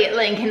 Affiliate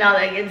link and all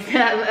that good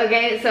stuff.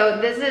 Okay, so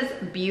this is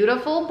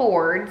beautiful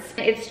boards.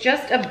 It's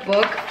just a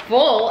book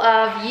full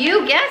of,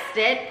 you guessed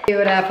it,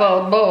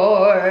 beautiful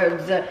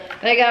boards.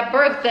 They got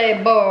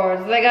birthday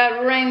boards. They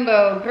got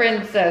rainbow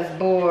princess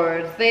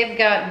boards. They've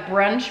got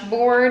brunch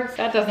boards.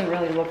 That doesn't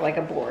really look like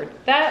a board.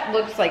 That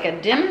looks like a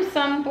dim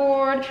sum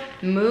board,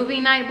 movie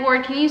night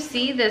board. Can you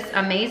see this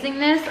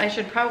amazingness? I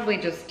should probably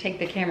just take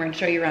the camera and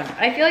show you around.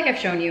 I feel like I've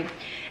shown you.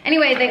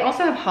 Anyway, they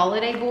also have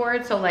holiday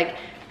boards, so like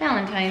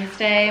Valentine's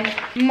Day,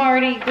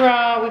 Mardi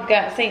Gras, we've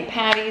got St.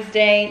 Patty's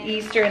Day,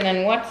 Easter, and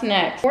then what's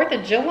next? 4th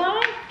of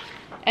July?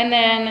 And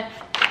then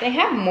they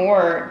have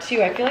more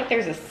too. I feel like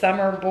there's a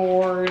summer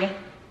board,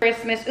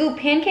 Christmas, ooh,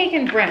 pancake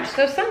and brunch.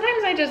 So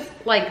sometimes I just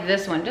like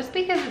this one just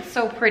because it's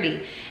so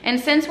pretty. And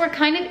since we're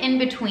kind of in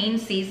between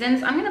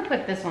seasons, I'm gonna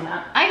put this one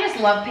up. I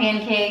just love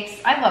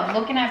pancakes. I love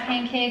looking at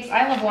pancakes.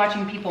 I love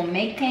watching people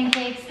make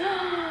pancakes.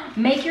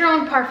 Make your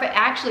own parfait.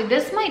 Actually,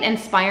 this might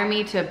inspire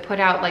me to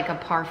put out like a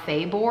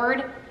parfait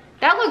board.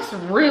 That looks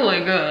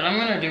really good. I'm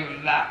gonna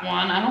do that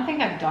one. I don't think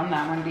I've done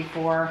that one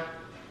before.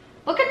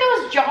 Look at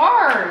those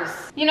jars.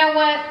 You know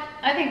what?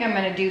 I think I'm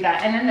gonna do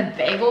that. And then the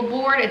bagel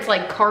board, it's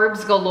like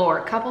carbs galore.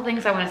 A couple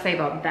things I wanna say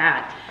about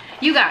that.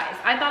 You guys,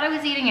 I thought I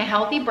was eating a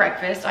healthy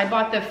breakfast. I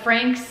bought the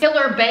Frank's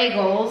Killer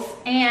Bagels,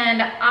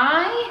 and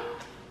I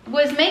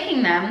was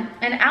making them,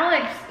 and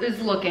Alex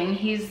is looking,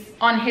 he's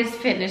on his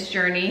fitness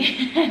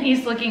journey, and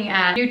he's looking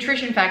at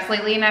nutrition facts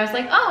lately, and I was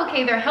like, oh,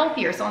 okay, they're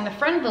healthier. So on the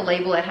front of the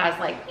label, it has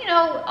like, you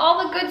know,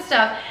 all the good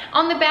stuff.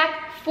 On the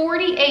back,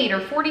 48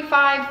 or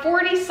 45,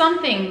 40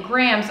 something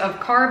grams of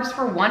carbs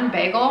for one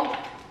bagel.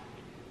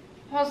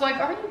 I was like,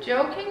 are you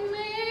joking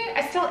me?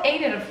 I still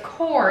ate it, of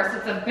course,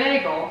 it's a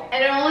bagel.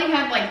 And it only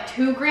had like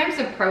 2 grams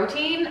of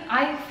protein.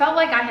 I felt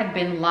like I had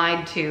been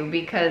lied to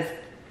because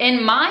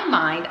in my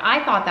mind,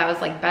 I thought that was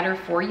like better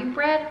for you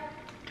bread.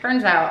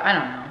 Turns out, I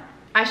don't know.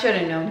 I should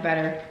have known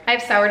better. I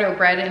have sourdough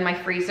bread in my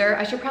freezer.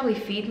 I should probably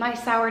feed my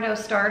sourdough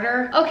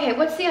starter. Okay,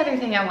 what's the other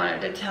thing I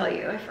wanted to tell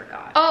you? I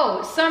forgot.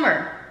 Oh,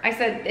 summer. I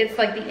said it's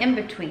like the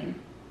in-between.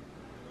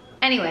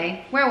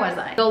 Anyway, where was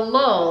I? The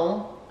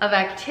lull of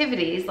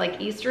activities, like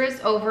Easter is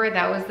over.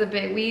 That was the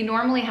big, we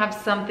normally have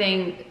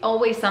something,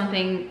 always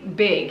something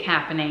big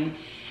happening.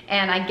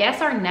 And I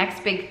guess our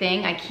next big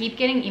thing, I keep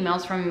getting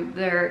emails from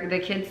the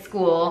kids'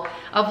 school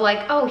of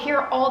like, oh, here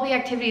are all the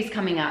activities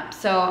coming up.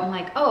 So I'm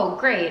like, oh,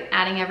 great,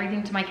 adding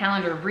everything to my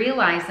calendar,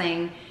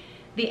 realizing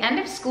the end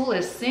of school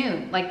is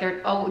soon. Like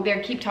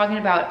they keep talking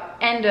about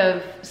end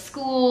of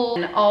school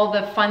and all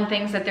the fun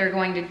things that they're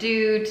going to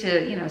do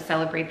to, you know,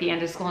 celebrate the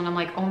end of school. And I'm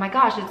like, oh my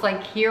gosh, it's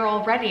like here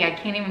already. I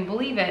can't even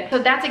believe it. So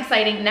that's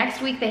exciting.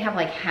 Next week, they have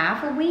like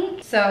half a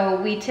week.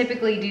 So we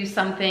typically do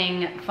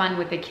something fun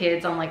with the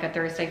kids on like a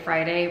Thursday,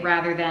 Friday,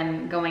 rather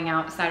than going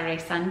out Saturday,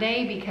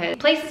 Sunday, because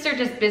places are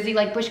just busy,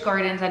 like Busch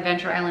Gardens,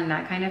 Adventure Island,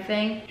 that kind of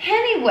thing.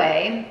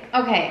 Anyway,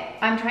 okay,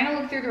 I'm trying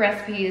to look through the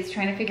recipes,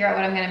 trying to figure out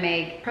what I'm gonna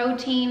make.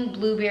 Protein,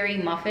 blueberry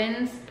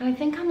muffins, but I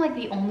think I'm like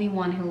the only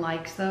one who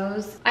likes those.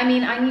 I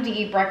mean, I need to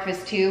eat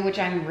breakfast too, which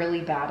I'm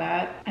really bad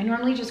at. I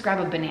normally just grab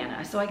a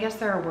banana, so I guess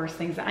there are worse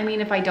things. I mean,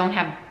 if I don't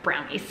have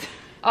brownies.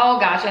 Oh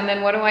gosh, and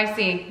then what do I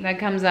see that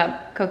comes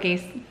up?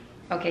 Cookies.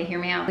 Okay, hear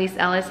me out. At least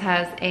Ellis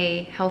has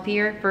a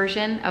healthier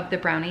version of the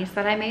brownies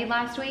that I made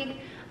last week.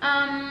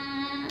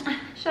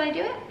 Should I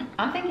do it?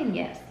 I'm thinking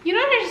yes. You know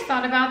what I just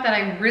thought about that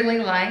I really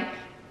like?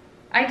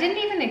 I didn't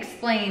even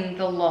explain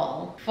the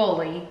lull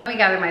fully. Let me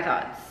gather my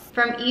thoughts.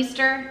 From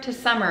Easter to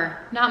summer,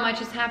 not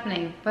much is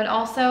happening, but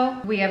also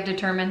we have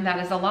determined that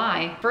is a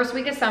lie. First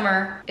week of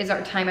summer is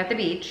our time at the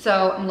beach,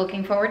 so I'm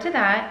looking forward to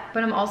that,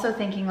 but I'm also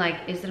thinking like,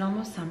 is it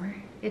almost summer?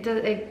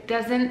 It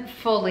doesn't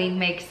fully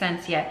make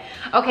sense yet.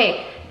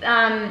 Okay,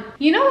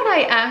 you know what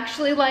I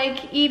actually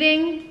like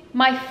eating?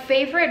 My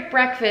favorite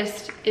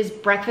breakfast is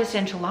breakfast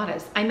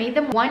enchiladas. I made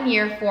them one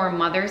year for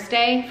Mother's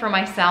Day for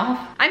myself.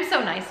 I'm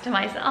so nice to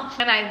myself.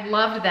 And I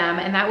loved them,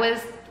 and that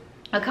was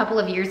a couple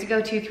of years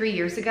ago, 2-3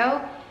 years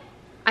ago.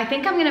 I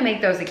think I'm gonna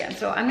make those again.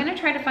 So I'm gonna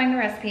try to find the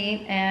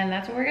recipe, and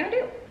that's what we're gonna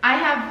do. I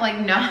have like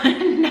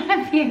none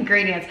of the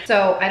ingredients.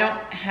 So I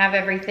don't have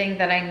everything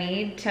that I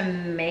need to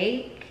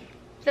make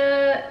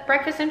the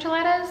breakfast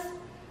enchiladas.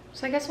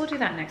 So I guess we'll do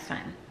that next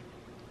time.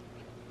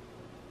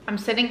 I'm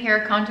sitting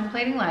here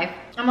contemplating life.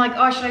 I'm like,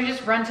 oh, should I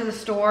just run to the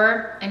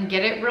store and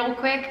get it real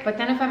quick? But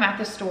then if I'm at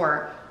the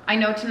store, I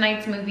know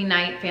tonight's movie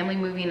night, family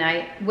movie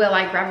night, will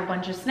I grab a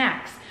bunch of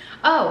snacks?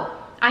 Oh,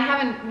 I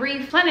haven't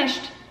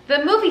replenished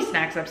the movie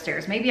snacks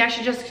upstairs. Maybe I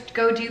should just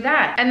go do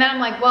that. And then I'm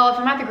like, well, if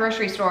I'm at the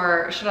grocery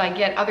store, should I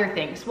get other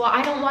things? Well,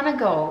 I don't wanna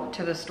go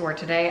to the store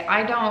today.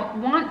 I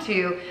don't want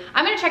to.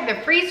 I'm gonna check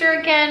the freezer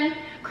again.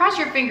 Cross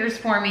your fingers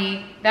for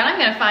me that I'm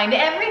gonna find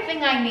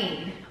everything I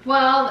need.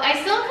 Well,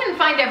 I still couldn't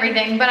find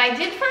everything, but I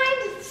did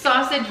find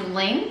sausage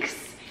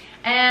links,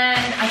 and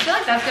I feel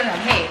like that's gonna,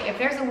 hey, if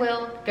there's a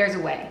will, there's a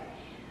way.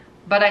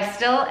 But I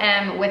still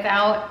am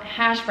without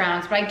hash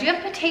browns, but I do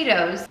have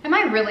potatoes. Am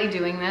I really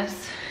doing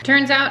this?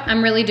 Turns out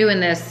I'm really doing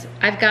this.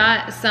 I've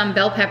got some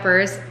bell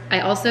peppers. I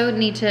also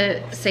need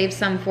to save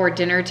some for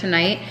dinner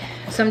tonight.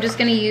 So I'm just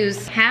gonna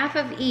use half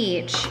of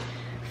each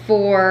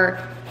for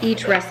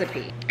each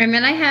recipe. And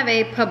then I have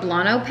a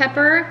poblano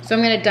pepper. So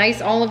I'm gonna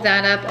dice all of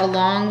that up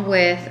along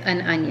with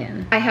an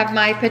onion. I have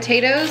my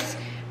potatoes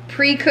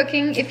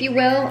pre-cooking, if you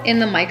will, in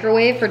the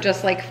microwave for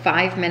just like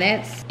 5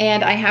 minutes.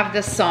 And I have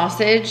the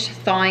sausage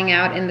thawing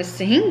out in the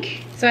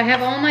sink. So I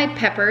have all my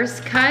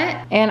peppers cut.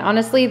 And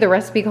honestly, the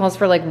recipe calls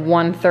for like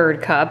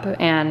 1/3 cup.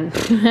 And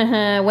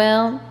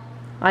well,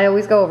 I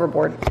always go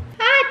overboard.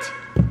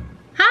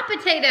 Hot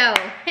potato.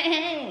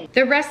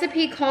 The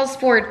recipe calls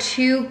for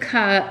 2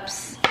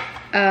 cups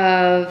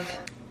of,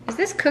 is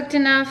this cooked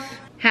enough?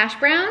 Hash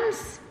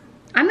browns?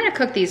 I'm gonna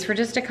cook these for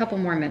just a couple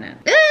more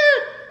minutes.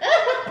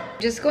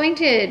 Just going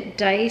to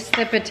dice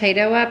the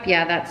potato up.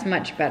 Yeah, that's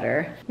much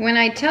better. When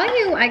I tell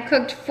you I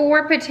cooked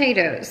 4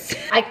 potatoes,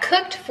 I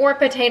cooked 4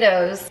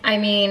 potatoes. I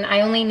mean,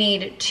 I only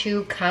need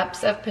 2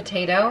 cups of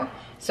potato,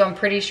 so I'm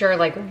pretty sure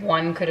like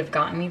 1 could have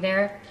gotten me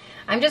there.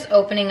 I'm just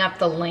opening up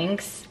the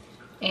links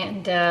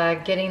and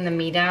getting the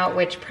meat out,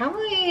 which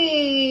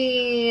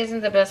probably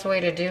isn't the best way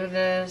to do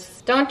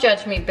this. Don't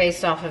judge me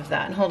based off of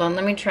that. Hold on,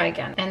 let me try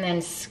again. And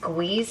then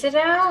squeeze it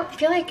out. I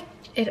feel like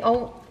it,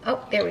 oh,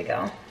 there we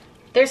go.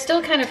 They're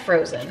still kind of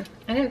frozen.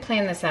 I didn't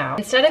plan this out.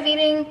 Instead of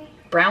eating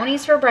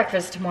brownies for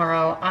breakfast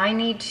tomorrow, I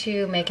need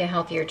to make a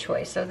healthier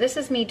choice. So this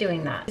is me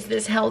doing that. Is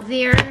this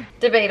healthier?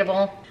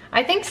 Debatable.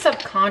 I think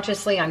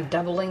subconsciously I'm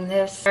doubling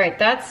this. All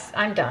right,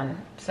 I'm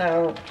done.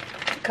 So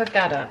cook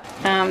that up.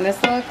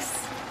 This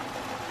looks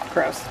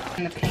gross.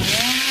 In the pan.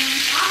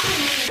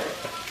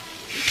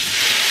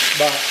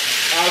 But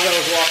as I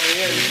was walking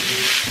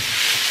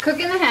in,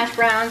 Cooking the hash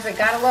browns, it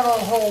got a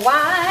little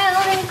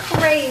wild and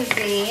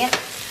crazy.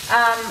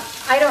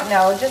 I don't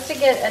know, just to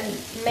get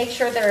and make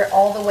sure they're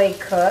all the way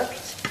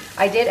cooked.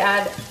 I did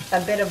add a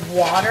bit of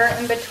water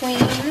in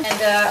between,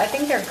 and I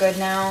think they're good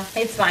now.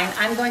 It's fine.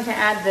 I'm going to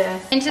add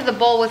this into the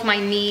bowl with my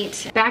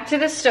meat. Back to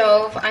the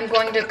stove. I'm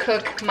going to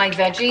cook my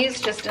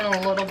veggies just in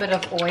a little bit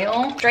of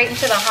oil. Straight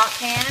into the hot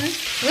pan.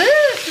 Woo,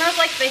 it smells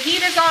like the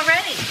heat is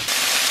already.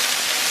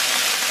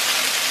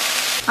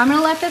 I'm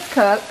gonna let this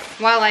cook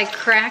while I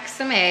crack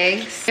some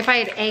eggs. If I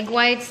had egg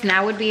whites,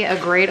 now would be a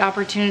great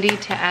opportunity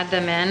to add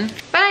them in,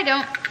 but I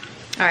don't.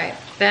 All right,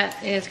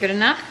 that is good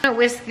enough. I'm gonna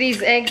whisk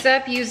these eggs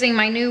up using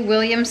my new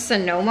Williams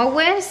Sonoma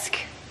whisk.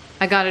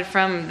 I got it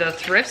from the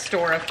thrift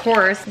store, of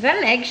course. Is that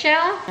an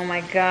eggshell? Oh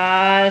my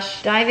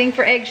gosh, diving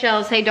for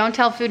eggshells. Hey, don't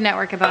tell Food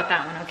Network about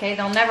that one, okay?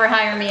 They'll never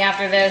hire me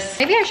after this.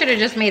 Maybe I should have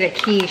just made a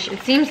quiche.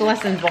 It seems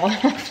less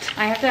involved.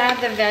 I have to add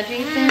the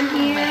veggies in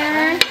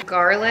here.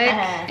 Garlic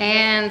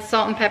and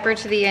salt and pepper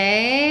to the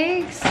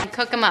eggs. And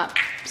cook them up,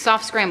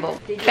 soft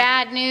scramble.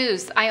 Bad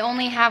news, I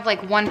only have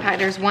like 1 pack.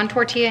 There's 1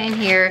 tortilla in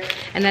here,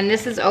 and then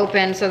this is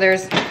open, so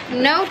there's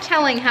no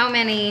telling how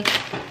many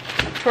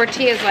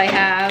tortillas I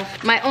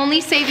have. My only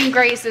saving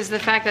grace is the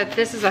fact that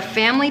this is a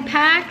family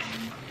pack.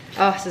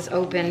 Oh, this is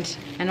opened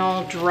and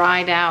all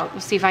dried out.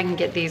 We'll see if I can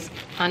get these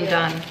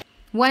undone.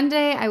 One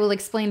day I will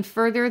explain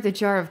further the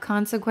jar of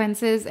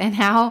consequences and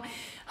how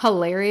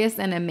hilarious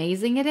and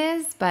amazing it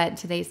is, but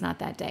today's not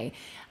that day.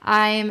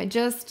 I'm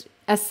just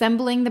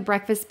assembling the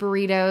breakfast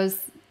burritos.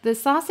 The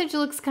sausage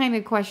looks kind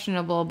of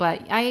questionable,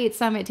 but I ate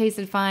some. It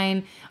tasted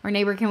fine. Our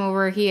neighbor came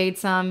over. He ate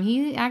some.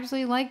 He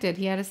actually liked it.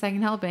 He had a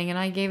second helping, and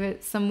I gave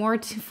it some more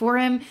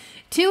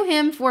to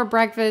him for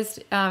breakfast.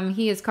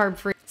 He is carb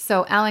free,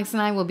 so Alex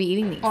and I will be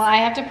eating these. Well, I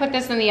have to put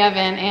this in the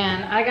oven,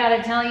 and I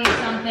gotta tell you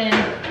something.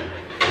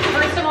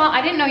 first of all,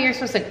 I didn't know you're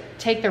supposed to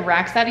take the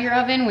racks out of your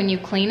oven when you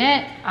clean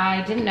it.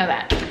 I didn't know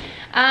that.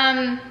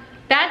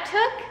 That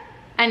took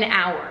an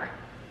hour.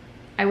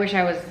 I wish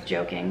I was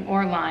joking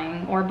or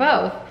lying or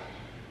both.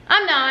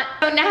 I'm not.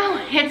 So now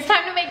it's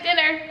time to make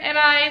dinner and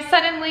I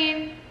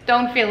suddenly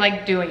don't feel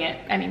like doing it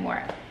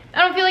anymore. I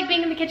don't feel like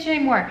being in the kitchen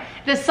anymore.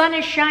 The sun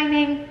is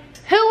shining.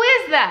 Who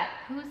is that?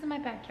 Who's in my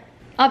backyard?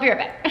 I'll be right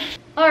back.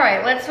 All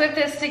right, let's whip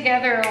this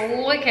together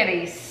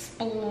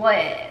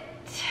lickety-split.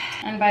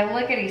 And by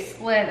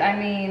lickety-split, I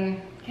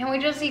mean, can we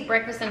just eat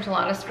breakfast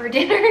enchiladas for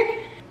dinner?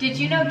 Did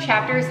you know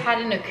Chapters had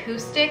an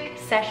acoustic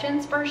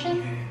sessions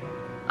version?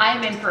 I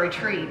am in for a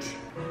treat.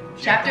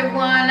 Chapter 1,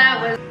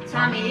 I was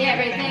tell me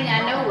everything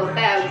I know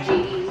about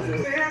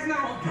Jesus.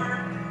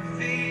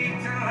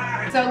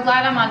 So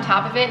glad I'm on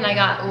top of it and I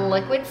got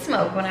liquid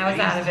smoke when I was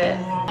out of it.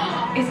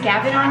 Is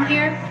Gavin on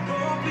here?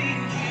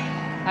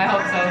 I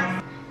hope so.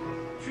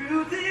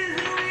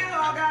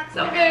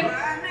 So good.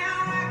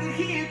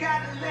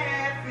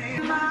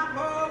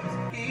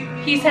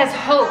 He says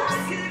hopes,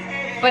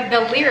 but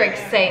the lyrics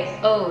say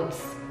odes.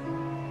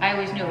 I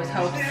always knew it was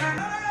hopes.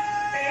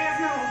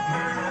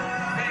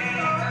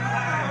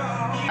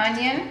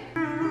 Onion.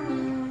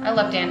 I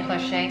love Dan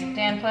Plushé.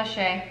 Dan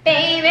Plushé.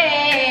 Baby,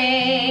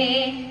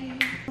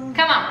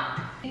 come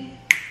on.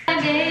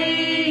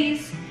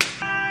 Days.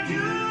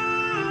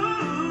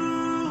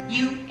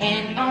 You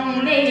and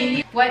only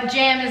you. What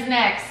jam is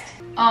next?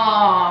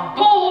 Aw,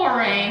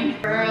 boring.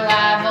 Girl,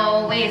 I've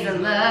always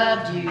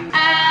loved you.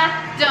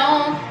 I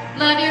don't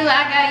love you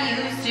like I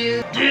used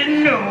to.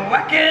 Didn't know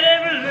I could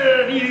ever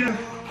love you.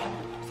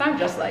 Sound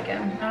just like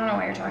him. I don't know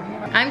what you're talking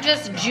about. I'm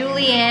just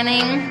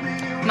julienning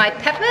my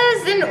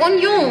peppers and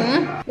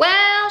onion.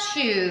 Well,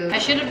 shoot. I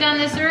should have done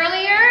this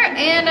earlier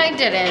and I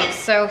didn't.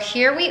 So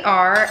here we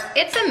are.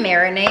 It's a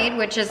marinade,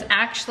 which is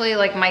actually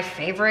like my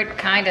favorite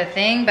kind of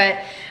thing, but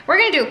we're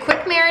gonna do a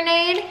quick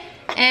marinade.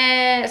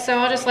 And so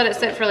I'll just let it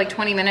sit for like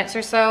 20 minutes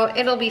or so.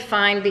 It'll be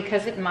fine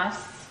because it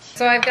must.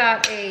 So I've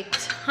got a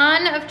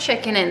ton of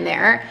chicken in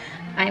there.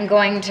 I'm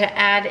going to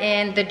add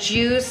in the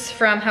juice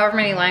from however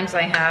many limes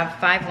I have,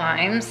 5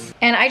 limes.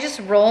 And I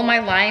just roll my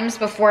limes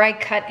before I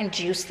cut and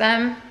juice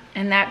them.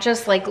 And that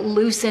just like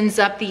loosens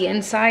up the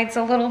insides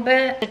a little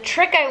bit. The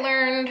trick I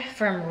learned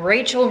from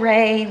Rachel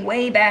Ray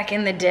way back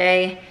in the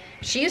day.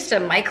 She used to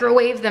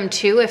microwave them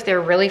too if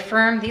they're really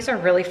firm. These are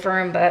really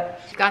firm,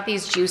 but I've got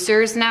these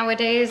juicers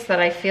nowadays that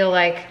I feel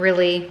like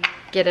really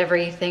get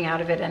everything out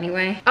of it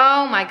anyway.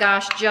 Oh my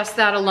gosh, just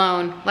that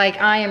alone.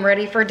 Like I am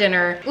ready for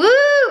dinner. Woo,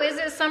 is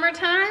it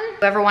summertime?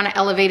 If you ever want to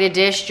elevate a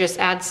dish, just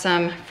add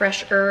some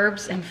fresh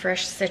herbs and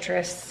fresh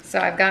citrus. So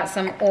I've got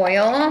some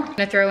oil. I'm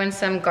gonna throw in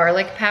some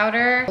garlic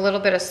powder, a little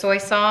bit of soy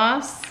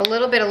sauce, a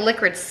little bit of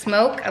liquid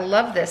smoke. I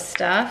love this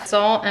stuff.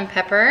 Salt and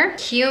pepper,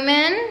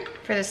 cumin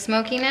for the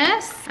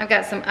smokiness. I've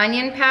got some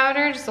onion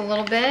powder, just a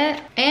little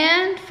bit.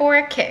 And for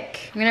a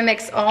kick, I'm gonna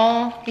mix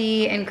all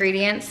the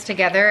ingredients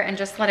together and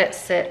just let it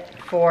sit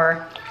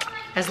for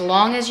as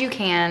long as you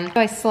can.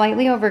 So I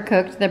slightly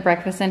overcooked the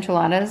breakfast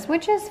enchiladas,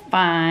 which is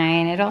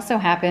fine. It also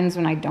happens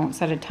when I don't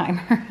set a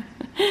timer.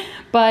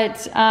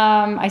 But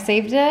I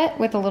saved it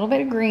with a little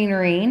bit of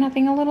greenery,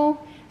 nothing a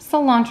little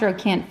cilantro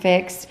can't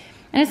fix.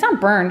 And it's not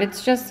burned,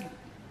 it's just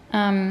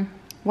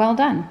well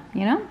done,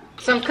 you know?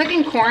 So I'm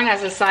cooking corn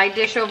as a side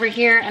dish over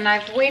here, and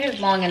I've waited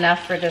long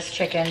enough for this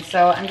chicken,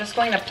 so I'm just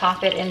going to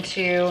pop it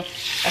into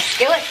a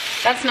skillet.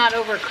 That's not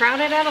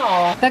overcrowded at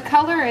all. The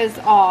color is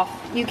off.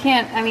 You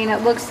can't, I mean,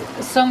 it looks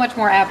so much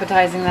more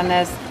appetizing than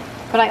this,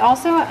 but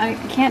I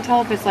can't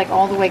tell if it's like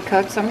all the way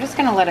cooked, so I'm just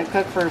gonna let it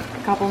cook for a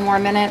couple more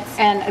minutes,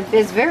 and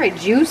it's very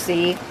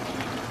juicy.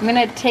 I'm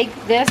gonna take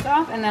this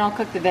off, and then I'll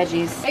cook the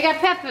veggies. I got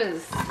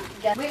peppers.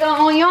 We got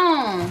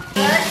onion.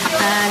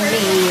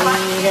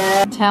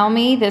 Tell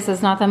me this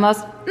is not the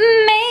most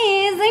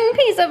amazing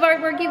piece of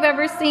artwork you've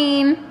ever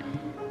seen.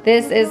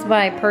 This is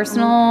my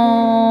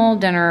personal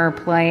dinner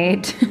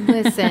plate.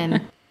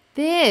 Listen,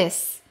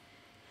 this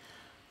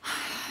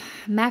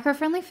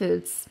macro-friendly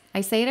foods.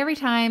 I say it every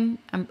time.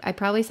 I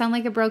probably sound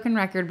like a broken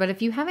record, but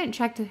if you haven't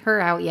checked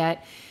her out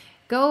yet,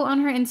 go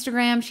on her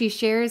Instagram. She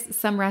shares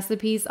some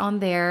recipes on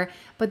there,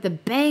 but the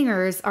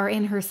bangers are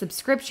in her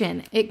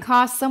subscription. It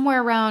costs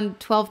somewhere around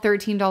 $12,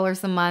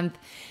 $13 a month,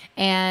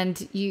 and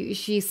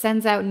she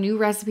sends out new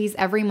recipes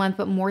every month,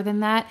 but more than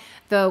that,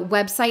 the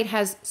website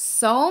has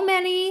so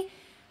many,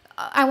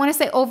 I want to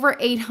say over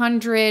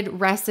 800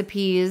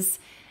 recipes.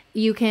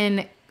 You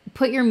can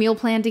put your meal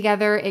plan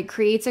together. It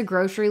creates a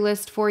grocery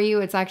list for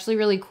you. It's actually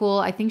really cool.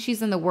 I think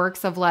she's in the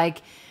works of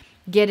like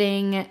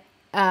getting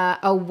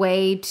a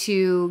way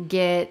to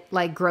get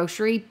like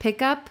grocery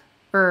pickup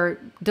or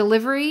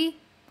delivery.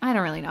 I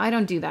don't really know. I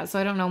don't do that, so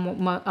I don't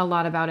know a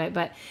lot about it,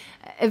 but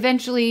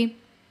eventually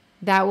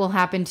that will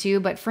happen too.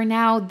 But for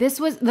now,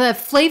 the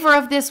flavor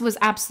of this was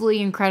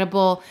absolutely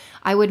incredible.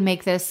 I would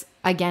make this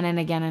again and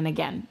again and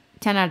again.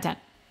 10 out of 10.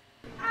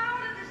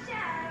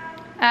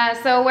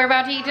 So we're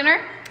about to eat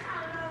dinner.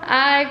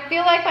 I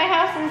feel like my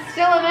house is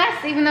still a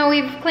mess even though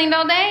we've cleaned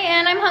all day,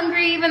 and I'm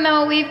hungry even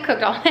though we've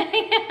cooked all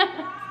day.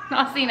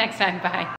 I'll see you next time. Bye.